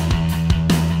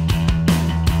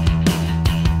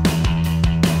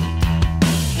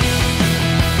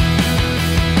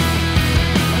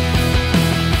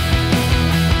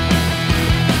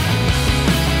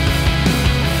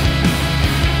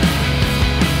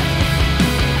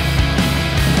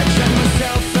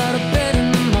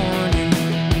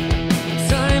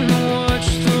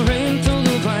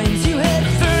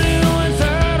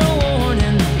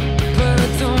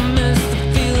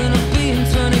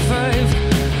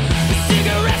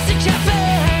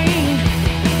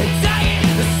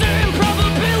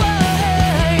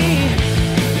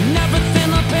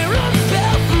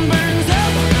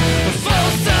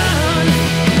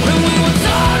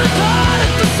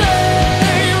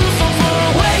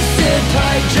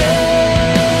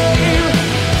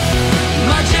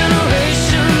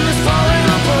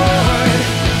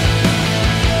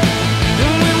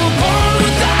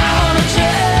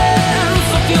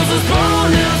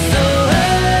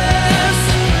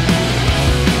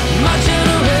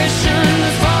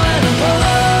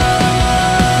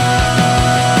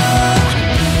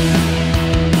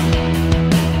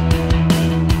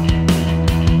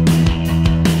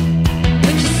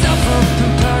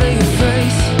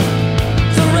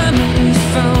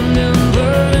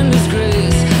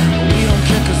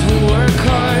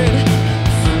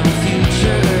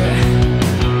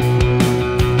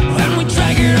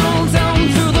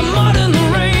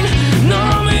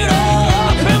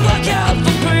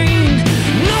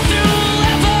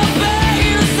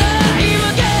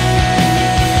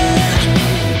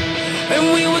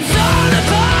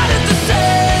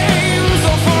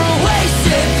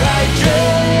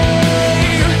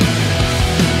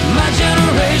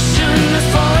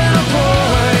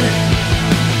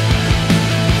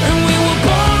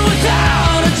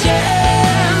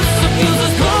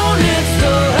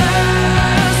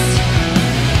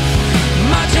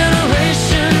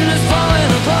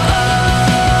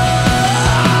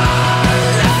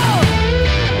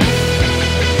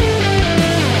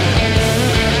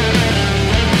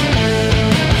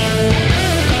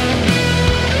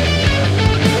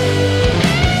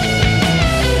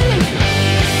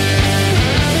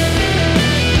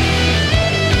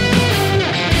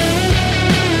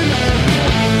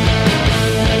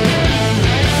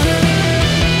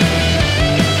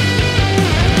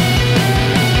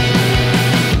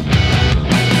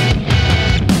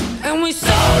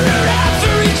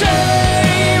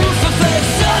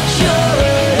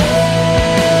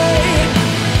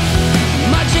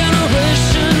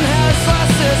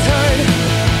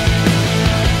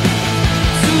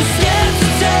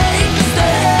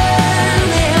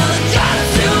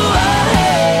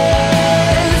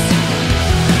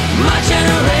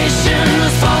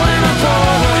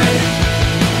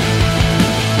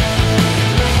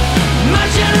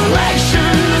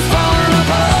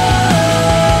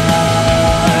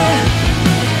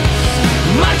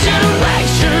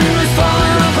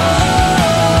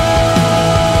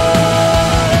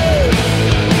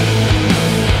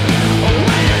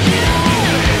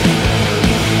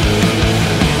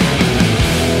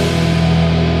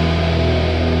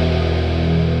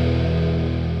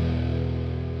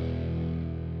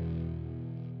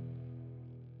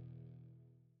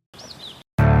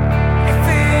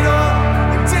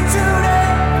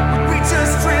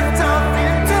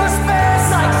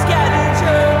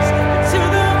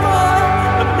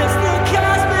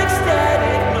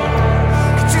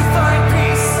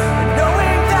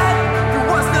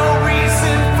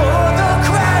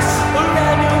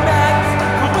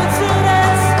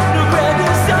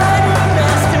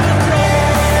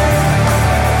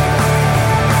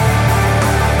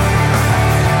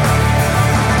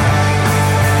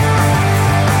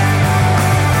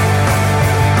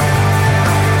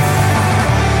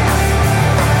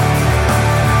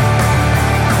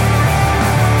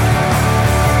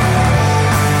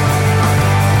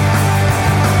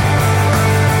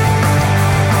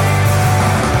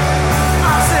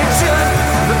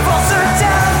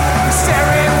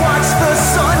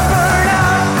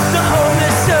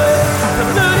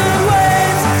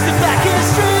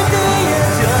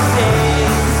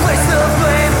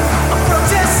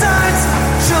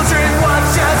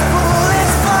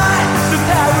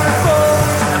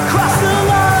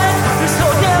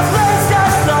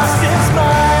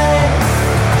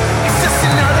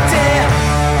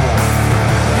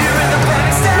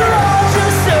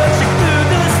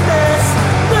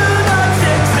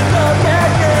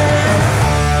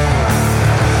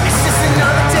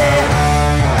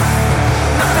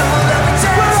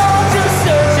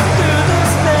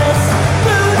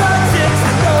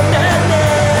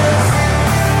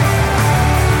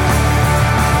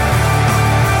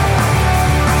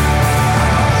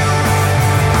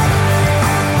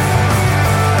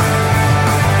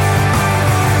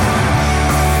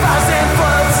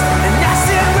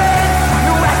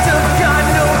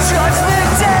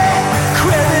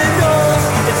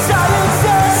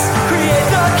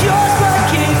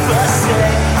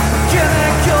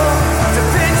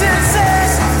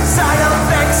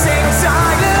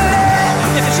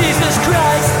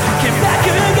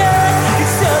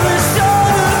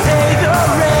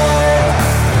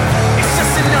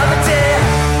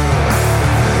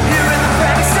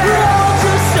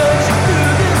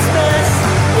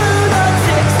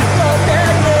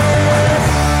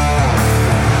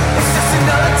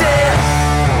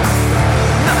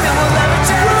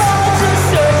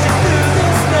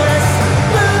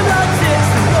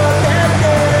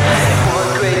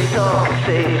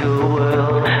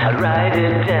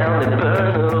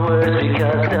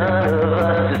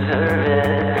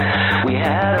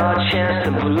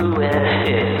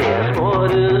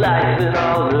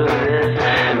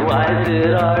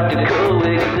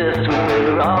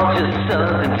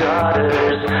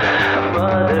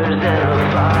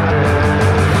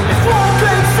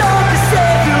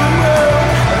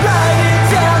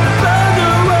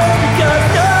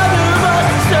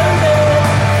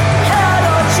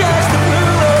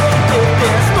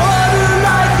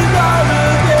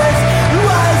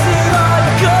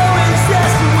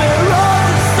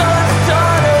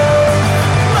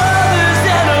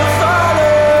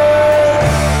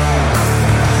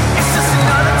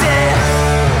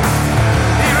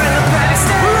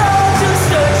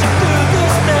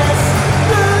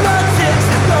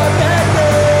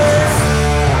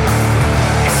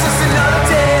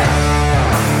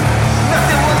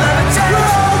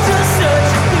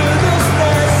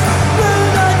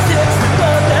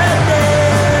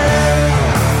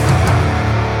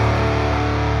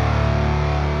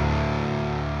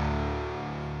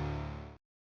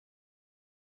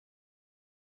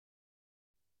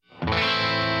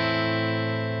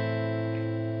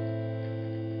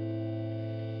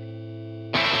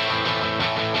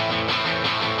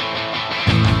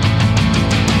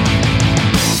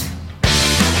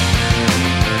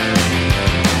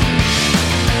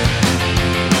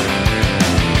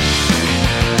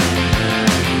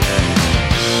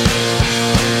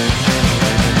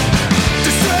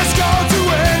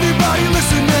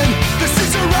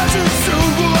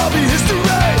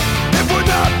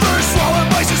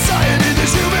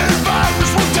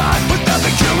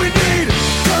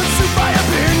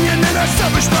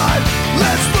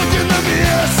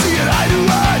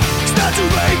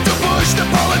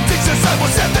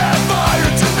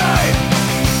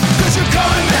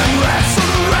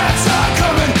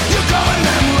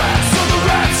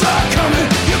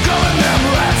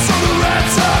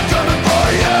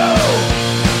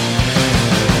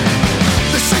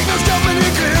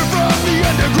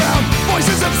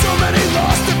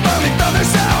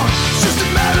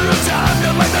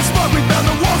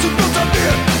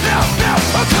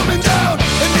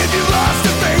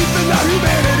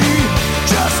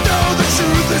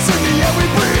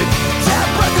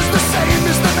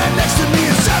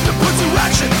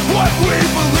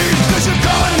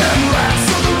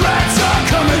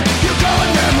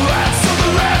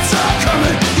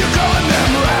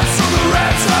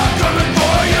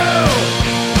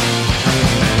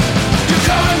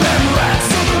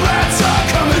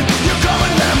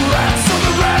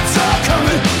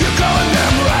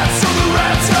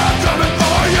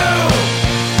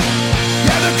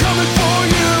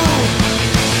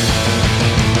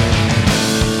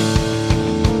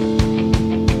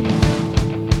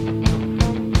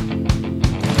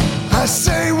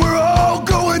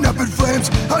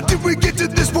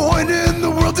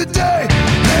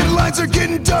lines are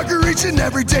getting darker each and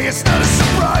every day. It's not a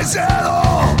surprise at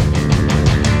all.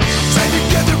 Tied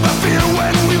together by fear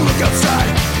when we look outside.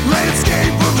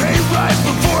 Landscape of hate right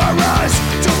before our eyes.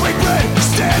 Don't break bread,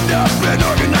 stand up and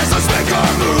organize. Let's make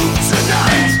our move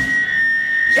tonight.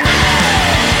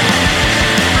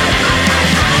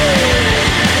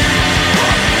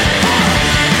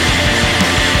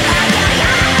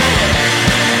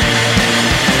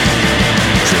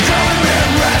 You're calling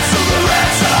them rats, so the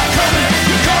rats are coming.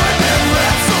 You're calling them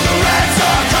rats, so the rats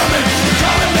are coming. You're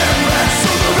calling them rats,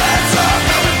 so the rats are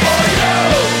coming for you.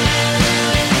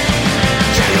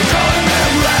 Yeah, you're calling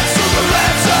them rats, so the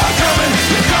rats are coming.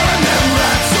 You're calling them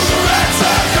rats, so the rats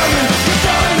are coming. You're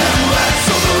calling them rats,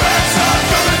 so the rats are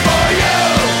coming for you.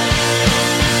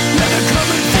 Yeah, they're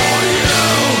coming for you.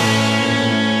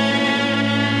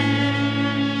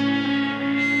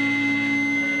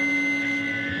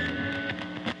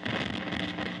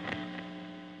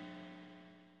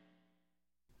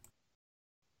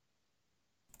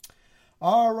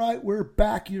 All right, we're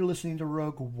back. You're listening to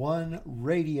Rogue One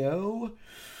Radio.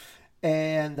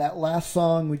 And that last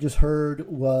song we just heard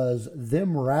was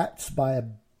Them Rats by a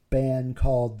band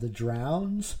called The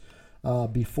Drowns.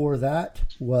 Before that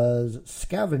was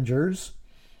Scavengers,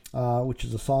 which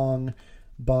is a song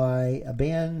by a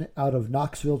band out of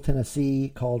Knoxville,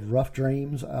 Tennessee called Rough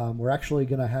Dreams. We're actually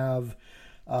going to have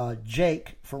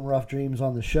Jake from Rough Dreams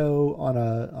on the show on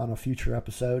a future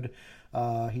episode.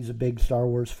 He's a big Star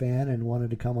Wars fan and wanted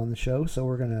to come on the show, so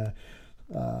we're going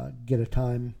to get a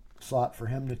time slot for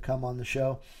him to come on the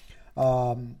show.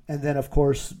 And then, of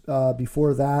course,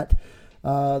 before that,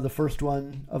 the first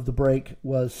one of the break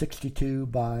was 62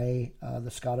 by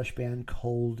the Scottish band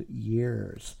Cold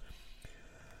Years.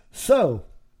 So,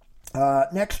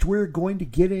 next we're going to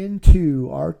get into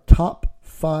our top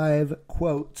 5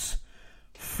 quotes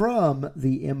from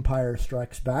The Empire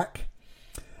Strikes Back.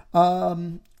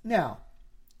 Now,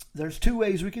 there's 2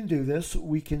 ways we can do this.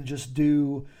 We can just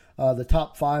do the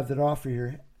top 5 that are off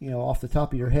the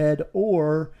top of your head,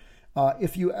 or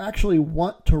if you actually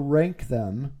want to rank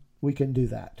them, we can do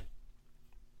that.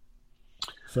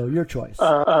 So your choice.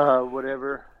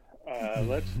 Whatever.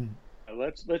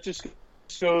 Let's just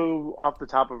go off the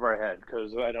top of our head,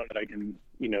 because I can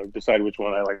decide which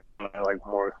one I like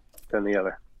more than the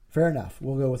other. Fair enough.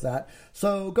 We'll go with that.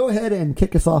 So go ahead and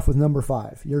kick us off with number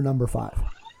 5. Your number 5.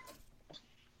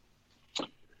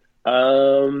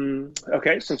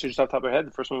 Okay, since you're just off the top of our head,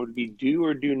 the first one would be do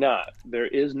or do not. There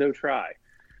is no try.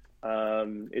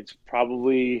 It's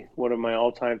probably one of my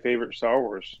all-time favorite Star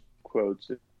Wars quotes.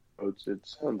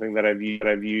 It's something that I've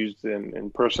used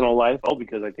in personal life, all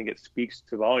because I think it speaks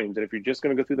to volumes. And if you're just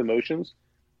going to go through the motions,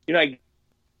 you're not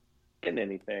getting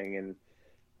anything. And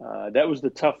that was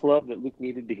the tough love that Luke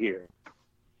needed to hear.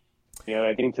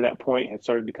 Getting to that point had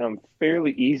started to become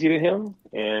fairly easy to him.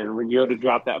 And when Yoda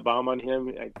dropped that bomb on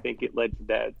him, I think it led to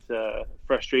that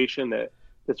frustration that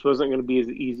this wasn't going to be as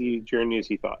easy a journey as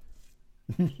he thought.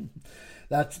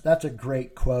 That's a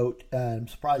great quote. I'm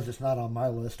surprised it's not on my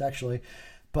list, actually.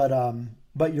 But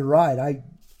you're right.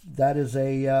 That is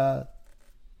a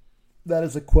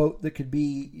quote that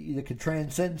could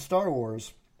transcend Star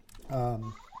Wars.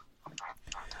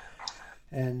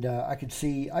 And I could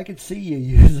see you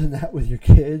using that with your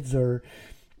kids or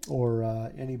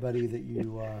anybody that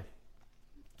you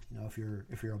if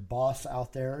you're a boss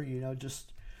out there,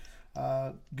 just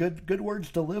good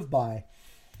words to live by.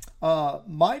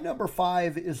 My number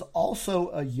 5 is also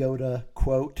a Yoda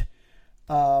quote,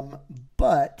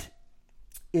 but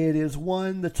it is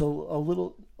one that's a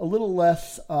little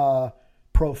less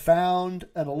profound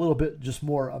and a little bit just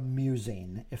more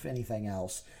amusing, if anything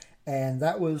else. And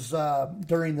that was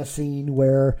during the scene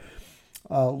where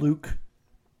Luke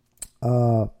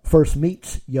first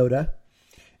meets Yoda,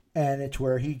 and it's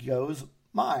where he goes,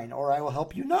 "Mine, or I will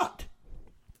help you not."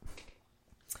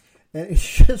 And it's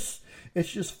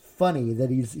just funny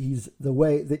that he's the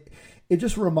way that it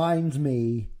just reminds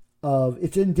me of.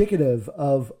 It's indicative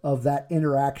of that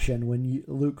interaction when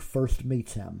Luke first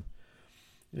meets him.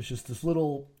 It's just this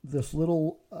little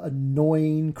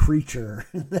annoying creature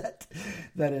that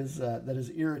is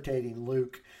irritating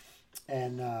Luke,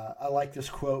 and I like this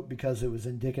quote because it was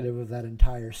indicative of that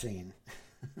entire scene.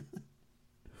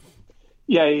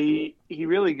 Yeah, he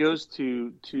really goes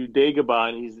to Dagobah,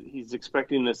 and he's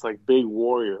expecting this like big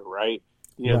warrior, right?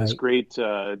 Right. This great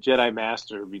Jedi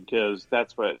master, because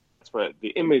that's what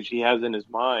the image he has in his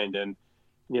mind, and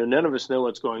none of us know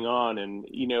what's going on, and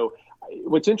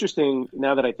what's interesting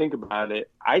now that I think about it,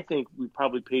 I think we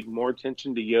probably paid more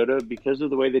attention to Yoda because of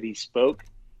the way that he spoke.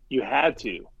 You had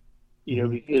to,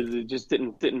 because it just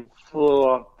didn't flow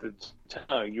off the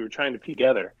tongue. You were trying to piece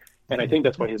together. And I think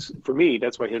that's why a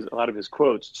lot of his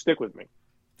quotes stick with me.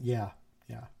 Yeah.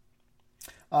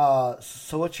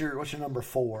 So what's your number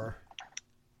 4?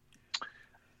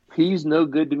 He's no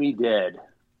good to me dead.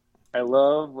 I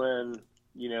love when,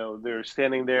 they're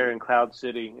standing there in Cloud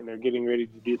City and they're getting ready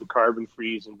to do the carbon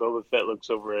freeze, and Boba Fett looks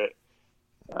over at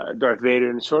Darth Vader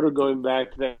and sort of going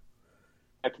back to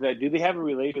that. Do they have a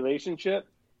relationship?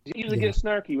 He usually gets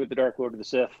snarky with the Dark Lord of the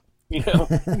Sith. He's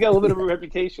got a little bit of a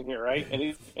reputation here, right? And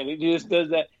he just does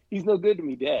that. He's no good to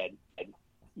me dead. And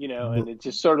it's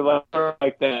just sort of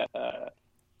like that.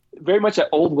 Very much that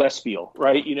Old West feel,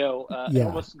 right?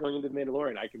 Almost going into the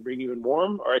Mandalorian. I can bring you in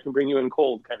warm, or I can bring you in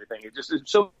cold, kind of thing. It just is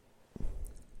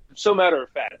so matter of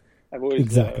fact. I've always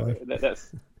exactly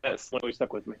that's always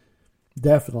stuck with me.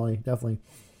 Definitely.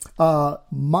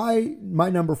 My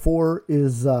number 4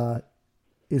 is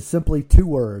simply 2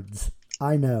 words.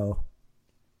 I know.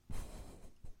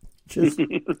 Just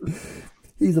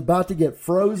he's about to get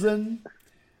frozen.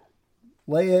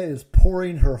 Leia is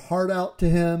pouring her heart out to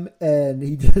him, and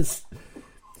he just,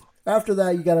 after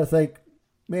that, you got to think,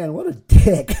 man, what a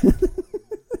dick.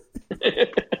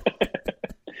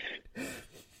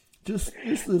 just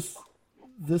this,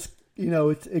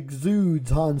 it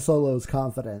exudes Han Solo's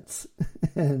confidence.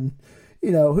 And,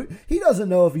 he doesn't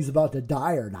know if he's about to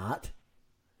die or not,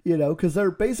 because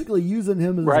they're basically using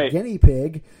him as a guinea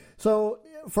pig. So,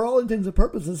 for all intents and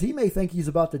purposes, he may think he's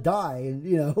about to die,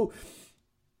 and,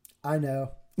 I know.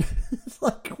 It's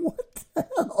like, what the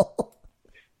hell?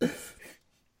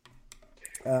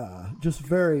 Just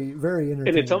very, very entertaining.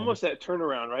 And it's almost that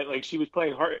turnaround, right? Like she was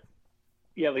playing hard.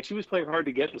 Yeah, like she was playing hard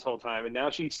to get this whole time, and now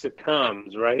she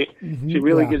succumbs, right? Mm-hmm, she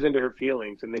really gives into her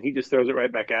feelings, and then he just throws it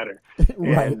right back at her.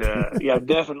 Right. And yeah,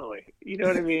 definitely. You know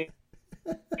what I mean?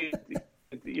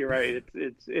 You're right.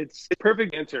 It's a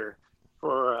perfect answer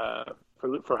for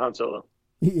Han Solo.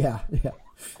 Yeah.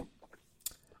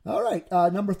 All right,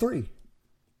 number 3.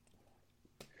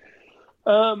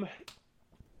 One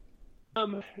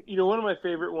of my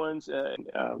favorite ones.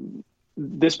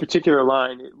 This particular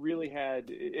line,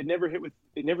 it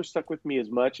never stuck with me as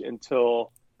much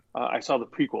until I saw the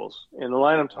prequels. And the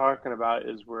line I'm talking about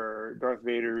is where Darth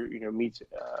Vader, meets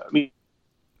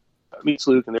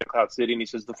Luke in their Cloud City, and he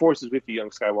says, "The Force is with you,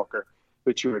 young Skywalker,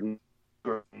 but you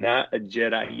are not a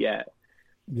Jedi yet."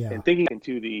 Yeah. And thinking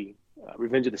into the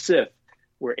Revenge of the Sith,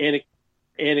 where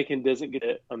Anakin doesn't get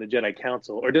it on the Jedi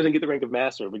Council, or doesn't get the rank of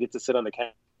Master, but gets to sit on the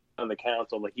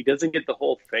council. Like, he doesn't get the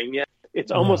whole thing yet.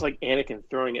 It's almost like Anakin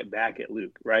throwing it back at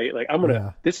Luke, right? Like,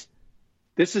 this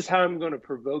is how I'm going to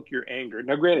provoke your anger.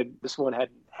 Now, granted, this one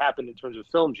hadn't happened in terms of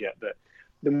films yet, but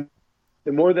the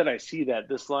more that I see that,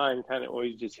 this line kind of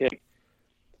always just hit.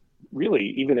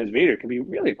 Really, even as Vader, can be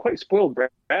really quite spoiled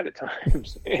brat at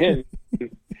times, and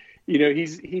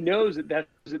he knows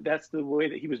that's the way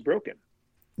that he was broken.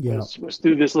 Yeah, was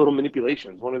through this little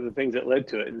manipulation. One of the things that led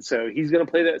to it, and so he's going to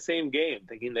play that same game,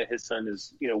 thinking that his son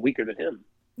is weaker than him.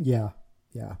 Yeah,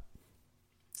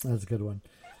 that's a good one.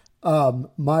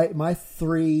 My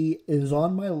 3 is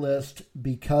on my list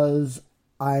because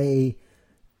I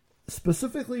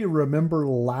specifically remember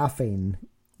laughing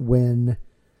when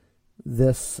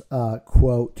this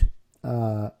quote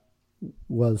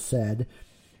was said,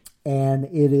 and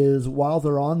it is while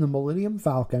they're on the Millennium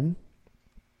Falcon,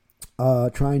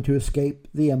 trying to escape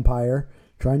the Empire,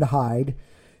 trying to hide,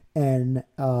 and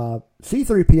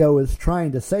C-3PO is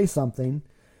trying to say something,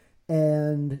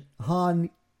 and Han,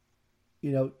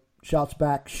 shouts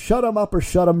back, "Shut him up or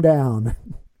shut him down."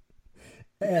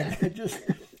 And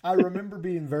I remember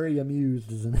being very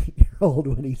amused as an 8-year-old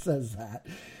when he says that.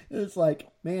 It's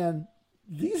like, man,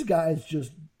 these guys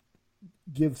just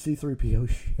give C-3PO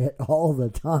shit all the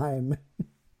time.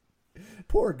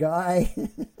 Poor guy.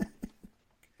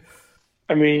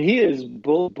 I mean, he is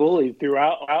bullied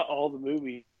throughout all the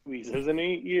movies, isn't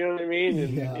he? You know what I mean?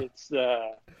 And it's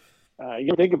you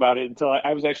don't think about it until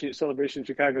I was actually at Celebration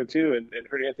Chicago too, and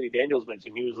heard Anthony Daniels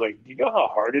mention. He was like, "Do you know how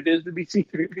hard it is to be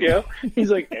C-3PO?" He's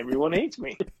like, "Everyone hates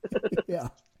me." Yeah,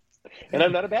 and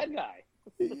I'm not a bad guy.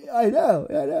 I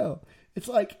know. It's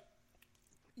like,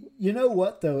 you know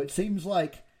what though? It seems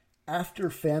like after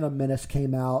Phantom Menace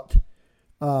came out,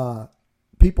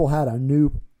 people had a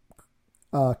new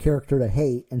character to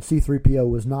hate, and C-3PO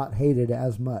was not hated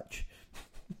as much.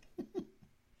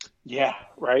 Yeah,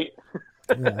 right.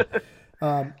 Yeah.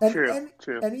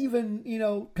 True. And even,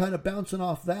 kind of bouncing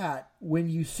off that, when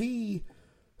you see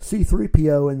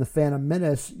C-3PO in the Phantom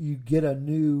Menace, you get a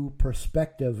new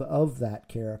perspective of that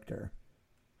character.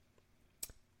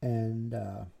 And,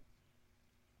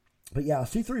 but yeah,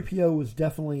 C-3PO was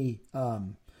definitely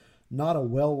not a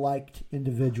well-liked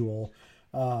individual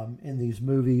in these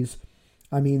movies.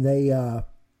 I mean, they,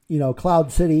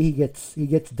 Cloud City, he gets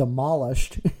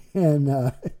demolished, and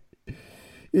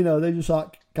they just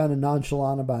talk kind of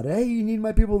nonchalant about it. Hey, you need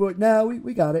my people to no,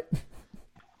 we got it.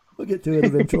 We'll get to it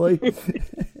eventually.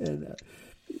 And,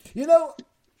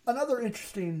 another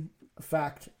interesting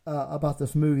fact about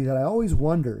this movie that I always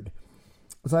wondered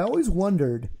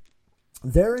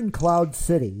they're in Cloud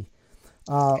City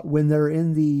when they're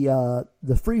in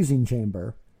the freezing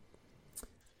chamber.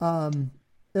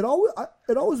 It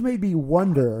always made me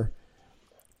wonder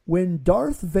when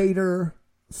Darth Vader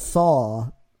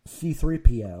saw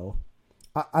C-3PO.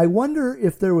 I wonder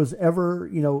if there was ever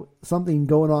something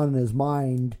going on in his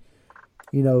mind,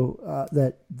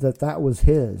 that was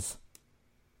his.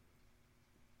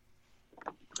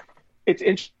 It's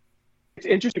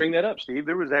interesting to bring that up, Steve.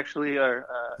 There was actually a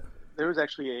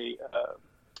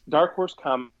Dark Horse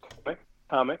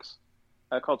comics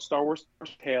called Star Wars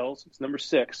Tales. It's number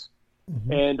 6,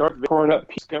 and Darth Vader torn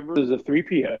up discovers a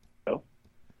 3PO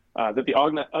that the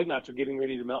Ugnaughts are getting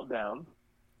ready to melt down,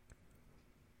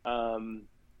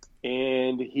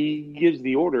 and he gives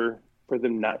the order for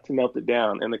them not to melt it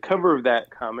down. And the cover of that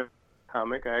comic,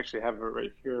 I actually have it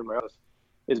right here in my office,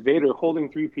 is Vader holding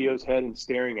 3PO's head and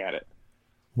staring at it.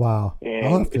 Wow!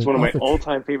 And it's one of my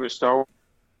all-time favorite Star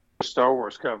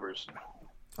Wars covers.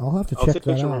 I'll have to check that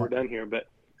out. When we're done here, but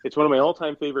it's one of my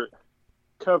all-time favorite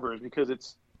covers because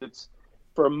it's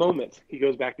for a moment he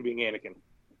goes back to being Anakin.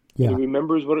 Yeah. And he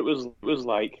remembers what it was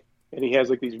like, and he has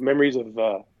like these memories of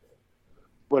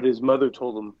what his mother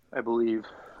told him. I believe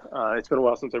it's been a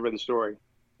while since I read the story,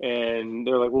 and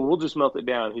they're like, "Well, we'll just melt it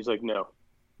down." He's like, "No,"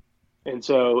 and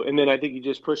then I think he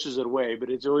just pushes it away. But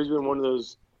it's always been one of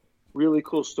those really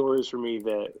cool stories for me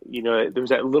that there was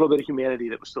that little bit of humanity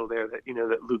that was still there that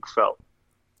that Luke felt.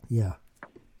 Yeah.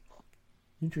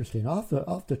 Interesting. I'll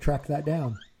have to track that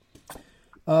down.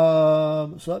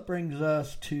 So that brings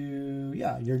us to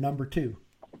your number 2.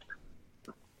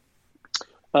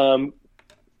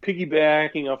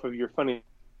 Piggybacking off of your funny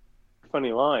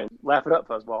line, laugh it up,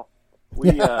 Fuzzball. We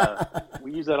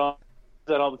use that all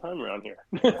the time around here.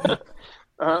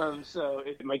 So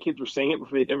my kids were saying it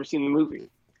before they'd ever seen the movie.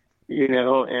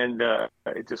 And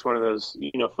it's just one of those,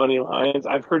 funny lines.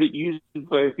 I've heard it used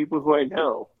by people who I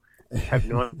know. I have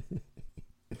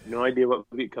no idea what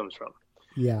movie it comes from.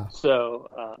 Yeah.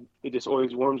 So it just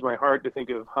always warms my heart to think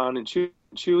of Han and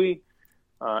Chewie,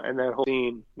 and that whole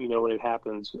scene, when it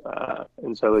happens.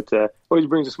 And so it always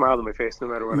brings a smile to my face no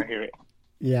matter when I hear it.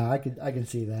 Yeah, I can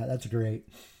see that. That's great.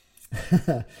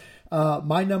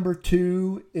 My number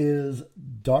 2 is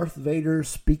Darth Vader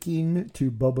speaking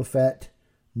to Boba Fett.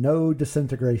 No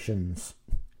disintegrations.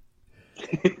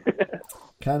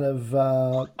 Kind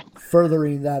of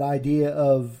furthering that idea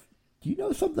of, do you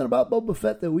know something about Boba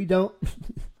Fett that we don't?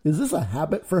 Is this a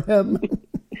habit for him?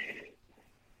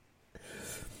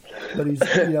 But he's,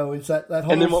 it's that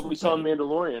whole... And then what we saw in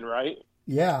Mandalorian, right?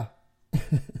 Yeah.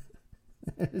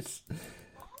 It's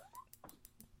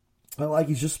like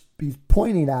he's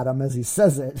pointing at him as he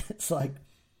says it. It's like,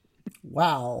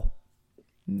 wow.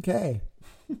 Okay.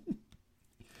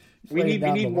 We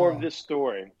need more of this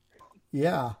story.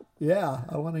 Yeah,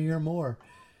 I want to hear more.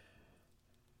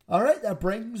 All right, that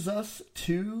brings us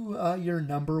to your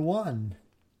number 1.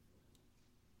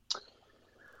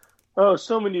 Oh,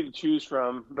 so many to choose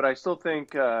from, but I still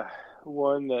think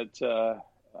one that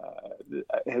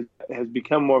has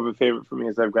become more of a favorite for me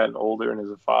as I've gotten older and as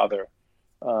a father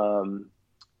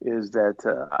is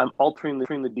that I'm altering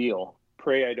the deal.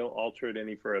 Pray I don't alter it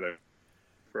any further.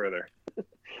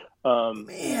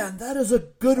 Man, that is a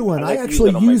good one. I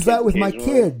actually use that with my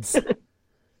kids.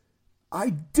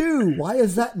 I do. Why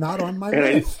is that not on my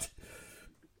list?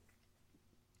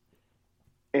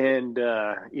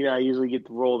 I usually get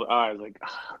the roll of the eyes like,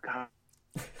 oh,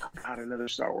 God, another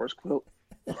Star Wars quote.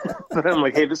 But I'm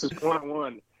like, hey, this is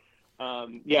 101.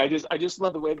 I just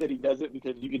love the way that he does it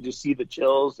because you can just see the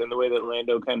chills and the way that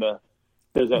Lando kind of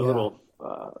does that little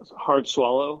hard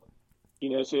swallow.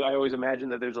 So I always imagine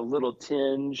that there's a little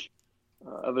tinge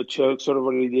of a choke, sort of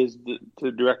what he does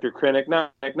to Director Krennic.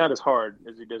 Not as hard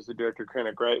as he does to Director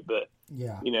Krennic, right? But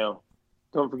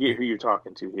don't forget who you're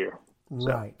talking to here.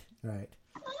 Right.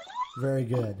 Very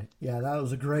good. Yeah, that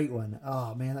was a great one.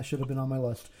 Oh man, that should have been on my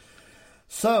list.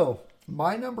 So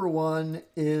my number 1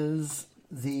 is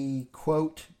the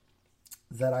quote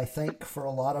that I think for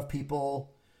a lot of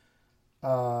people,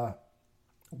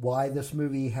 why this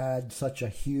movie had such a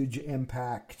huge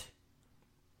impact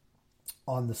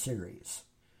on the series.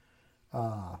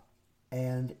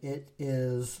 And it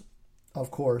is, of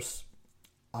course,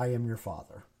 I am your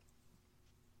father.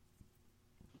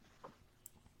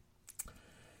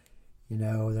 You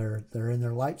know, they're in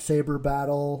their lightsaber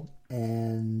battle,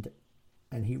 and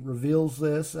he reveals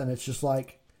this, and it's just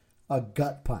like a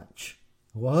gut punch.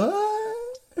 What?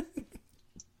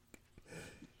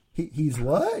 He's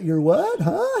what? You're what?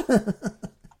 Huh?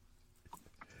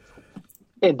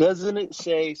 And doesn't it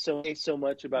say so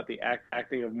much about the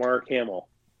acting of Mark Hamill,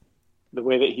 the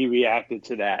way that he reacted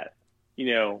to that,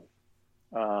 in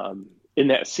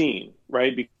that scene,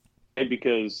 right?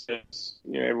 Because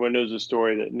everyone knows the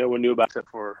story that no one knew about except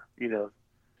for,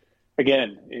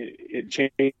 again, it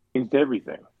changed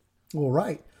everything. Well,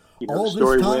 right. All the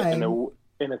story this time,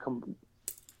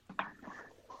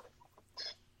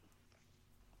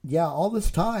 all this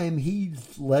time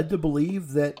he's led to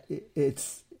believe that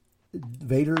it's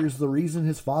Vader is the reason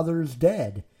his father is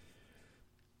dead.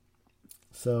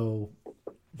 So,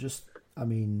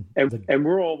 and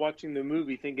we're all watching the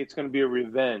movie, think it's going to be a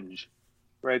revenge,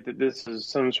 right? That this is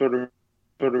some sort of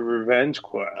revenge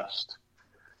quest.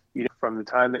 From the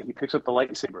time that he picks up the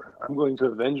lightsaber, I'm going to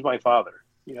avenge my father.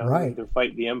 Right. I'm going to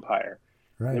fight the Empire.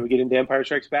 Right. And we get into Empire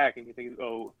Strikes Back, and you think,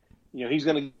 he's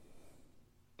going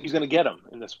to get him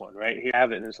in this one, right? He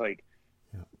have it, and it's like,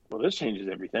 well, this changes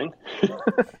everything.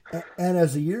 And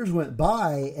as the years went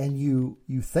by, and you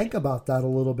think about that a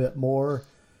little bit more,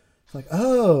 it's like,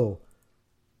 oh,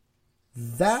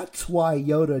 that's why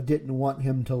Yoda didn't want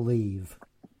him to leave.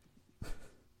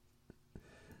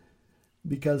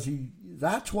 Because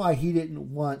that's why he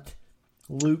didn't want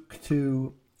Luke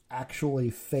to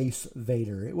actually face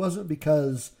Vader. It wasn't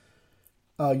because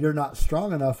you're not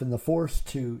strong enough in the Force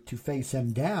to face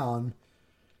him down.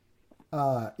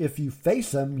 If you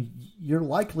face him, you're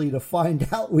likely to find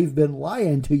out we've been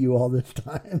lying to you all this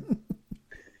time.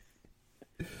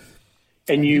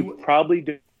 and you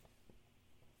probably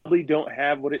don't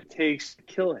have what it takes to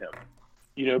kill him.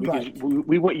 Because right.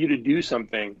 we want you to do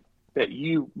something that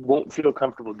you won't feel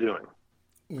comfortable doing.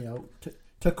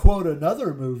 To quote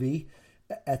another movie,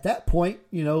 at that point,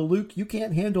 Luke, you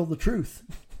can't handle the truth.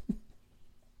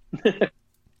 But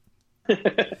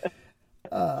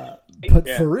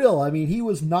for real, he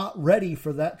was not ready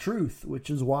for that truth, which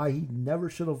is why he never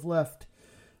should have left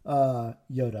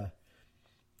Yoda.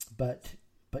 But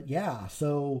yeah,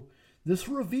 so this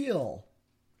reveal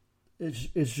is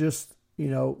just,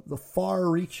 the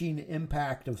far-reaching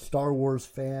impact of Star Wars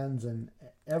fans and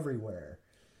everywhere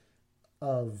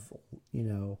of,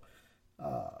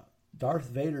 Darth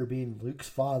Vader being Luke's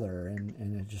father,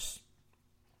 and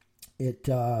it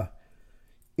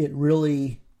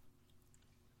really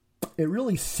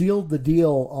sealed the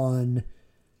deal on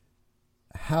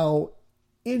how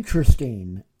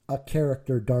interesting a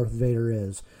character Darth Vader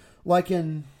is. Like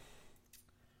in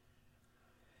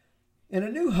A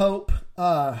New Hope,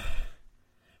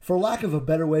 for lack of a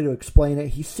better way to explain it,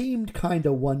 he seemed kind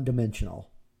of one-dimensional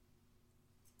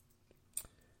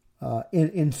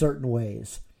in certain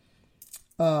ways.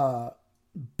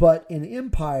 But in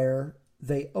Empire,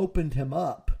 they opened him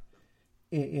up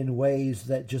in ways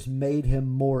that just made him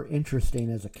more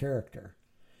interesting as a character.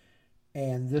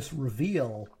 And this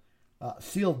reveal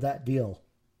sealed that deal.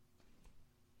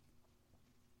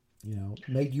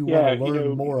 Made you want to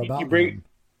learn more about him.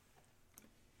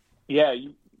 Yeah,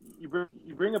 you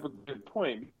bring up a good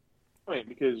point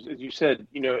because, as you said,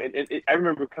 I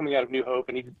remember coming out of New Hope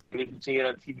and even seeing it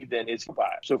on TV then, is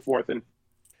so forth. And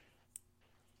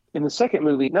in the second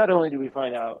movie, not only do we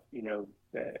find out,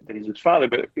 that he's his father,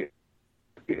 but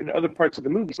in other parts of the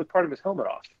movie, he took part of his helmet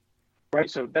off, right?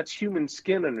 So that's human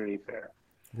skin underneath there.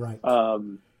 Right.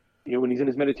 When he's in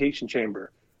his meditation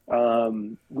chamber,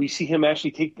 we see him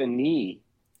actually take the knee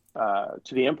to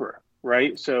the Emperor,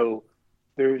 right? So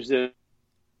there's this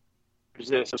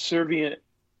subservient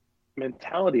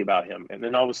mentality about him, and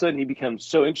then all of a sudden he becomes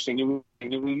so interesting.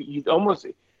 He almost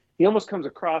comes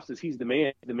across as he's the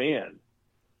man,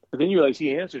 but then you realize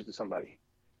he answers to somebody.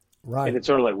 Right. And it's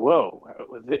sort of like, whoa,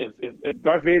 if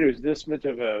Darth Vader is this much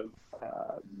of a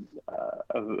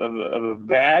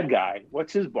bad guy,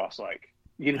 what's his boss like?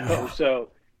 Yeah. So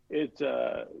it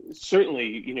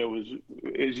certainly, was,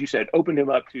 as you said, opened him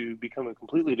up to become a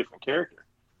completely different character.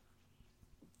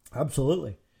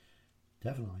 Absolutely.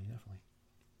 Definitely.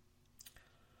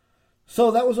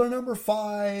 So that was our number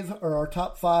 5, or our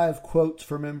top 5 quotes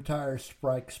from Empire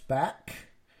Strikes Back.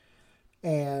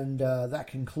 And that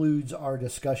concludes our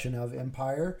discussion of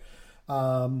Empire.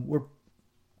 We're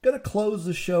going to close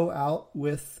the show out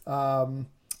with,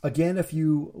 again, if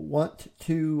you want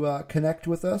to connect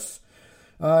with us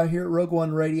here at Rogue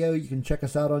One Radio, you can check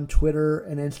us out on Twitter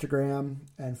and Instagram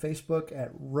and Facebook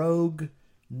at Rogue1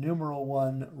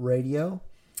 Radio.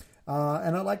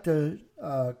 And I'd like to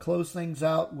close things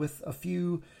out with a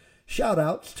few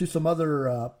shout-outs to some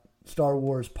other Star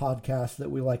Wars podcasts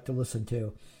that we like to listen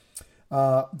to.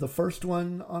 The first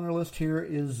one on our list here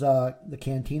is the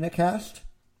Cantina Cast.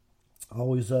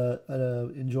 Always an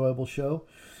enjoyable show.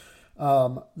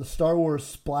 The Star Wars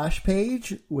Splash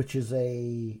Page, which is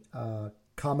a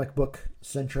comic book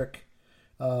centric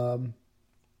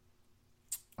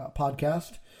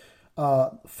podcast.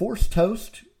 Force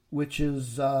Toast, which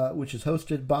is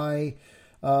hosted by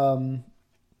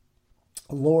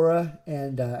Laura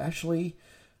and Ashley,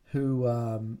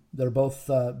 who they're both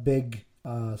big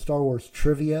Star Wars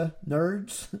trivia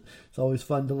nerds. It's always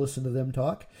fun to listen to them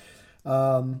talk.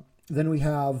 Then we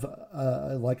have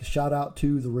like a shout out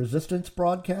to the Resistance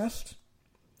broadcast,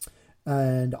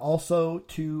 and also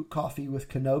to Coffee with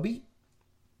Kenobi.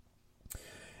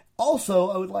 Also,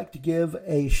 I would like to give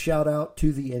a shout out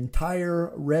to the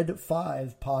entire Red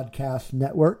 5 podcast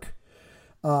network.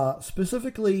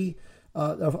 Specifically,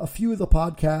 a few of the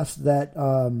podcasts that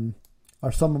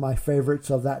are some of my favorites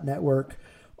of that network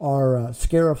are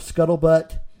Scarif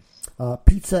Scuttlebutt,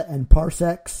 Pizza and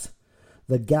Parsecs,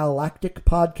 the Galactic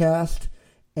Podcast,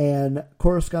 and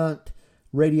Coruscant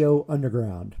Radio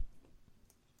Underground.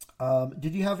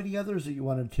 Did you have any others that you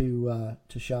wanted to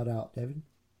shout out, David?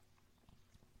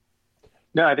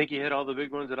 No, I think you hit all the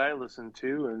big ones that I listened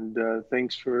to, and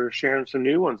thanks for sharing some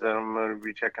new ones that I'm going to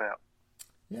be checking out.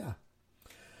 Yeah.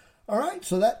 All right,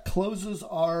 so that closes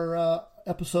our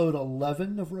episode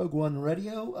 11 of Rogue One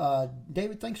Radio.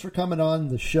 David, thanks for coming on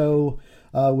the show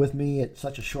with me at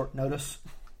such a short notice.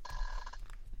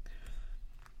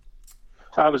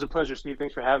 It was a pleasure, Steve.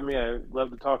 Thanks for having me. I love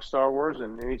to talk Star Wars,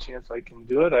 and any chance I can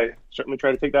do it, I certainly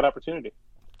try to take that opportunity.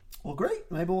 Well, great.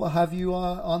 Maybe we'll have you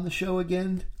on the show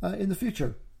again in the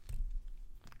future.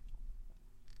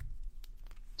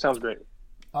 Sounds great.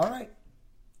 All right.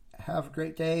 Have a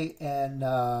great day, and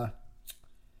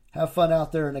have fun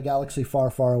out there in a galaxy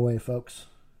far, far away, folks.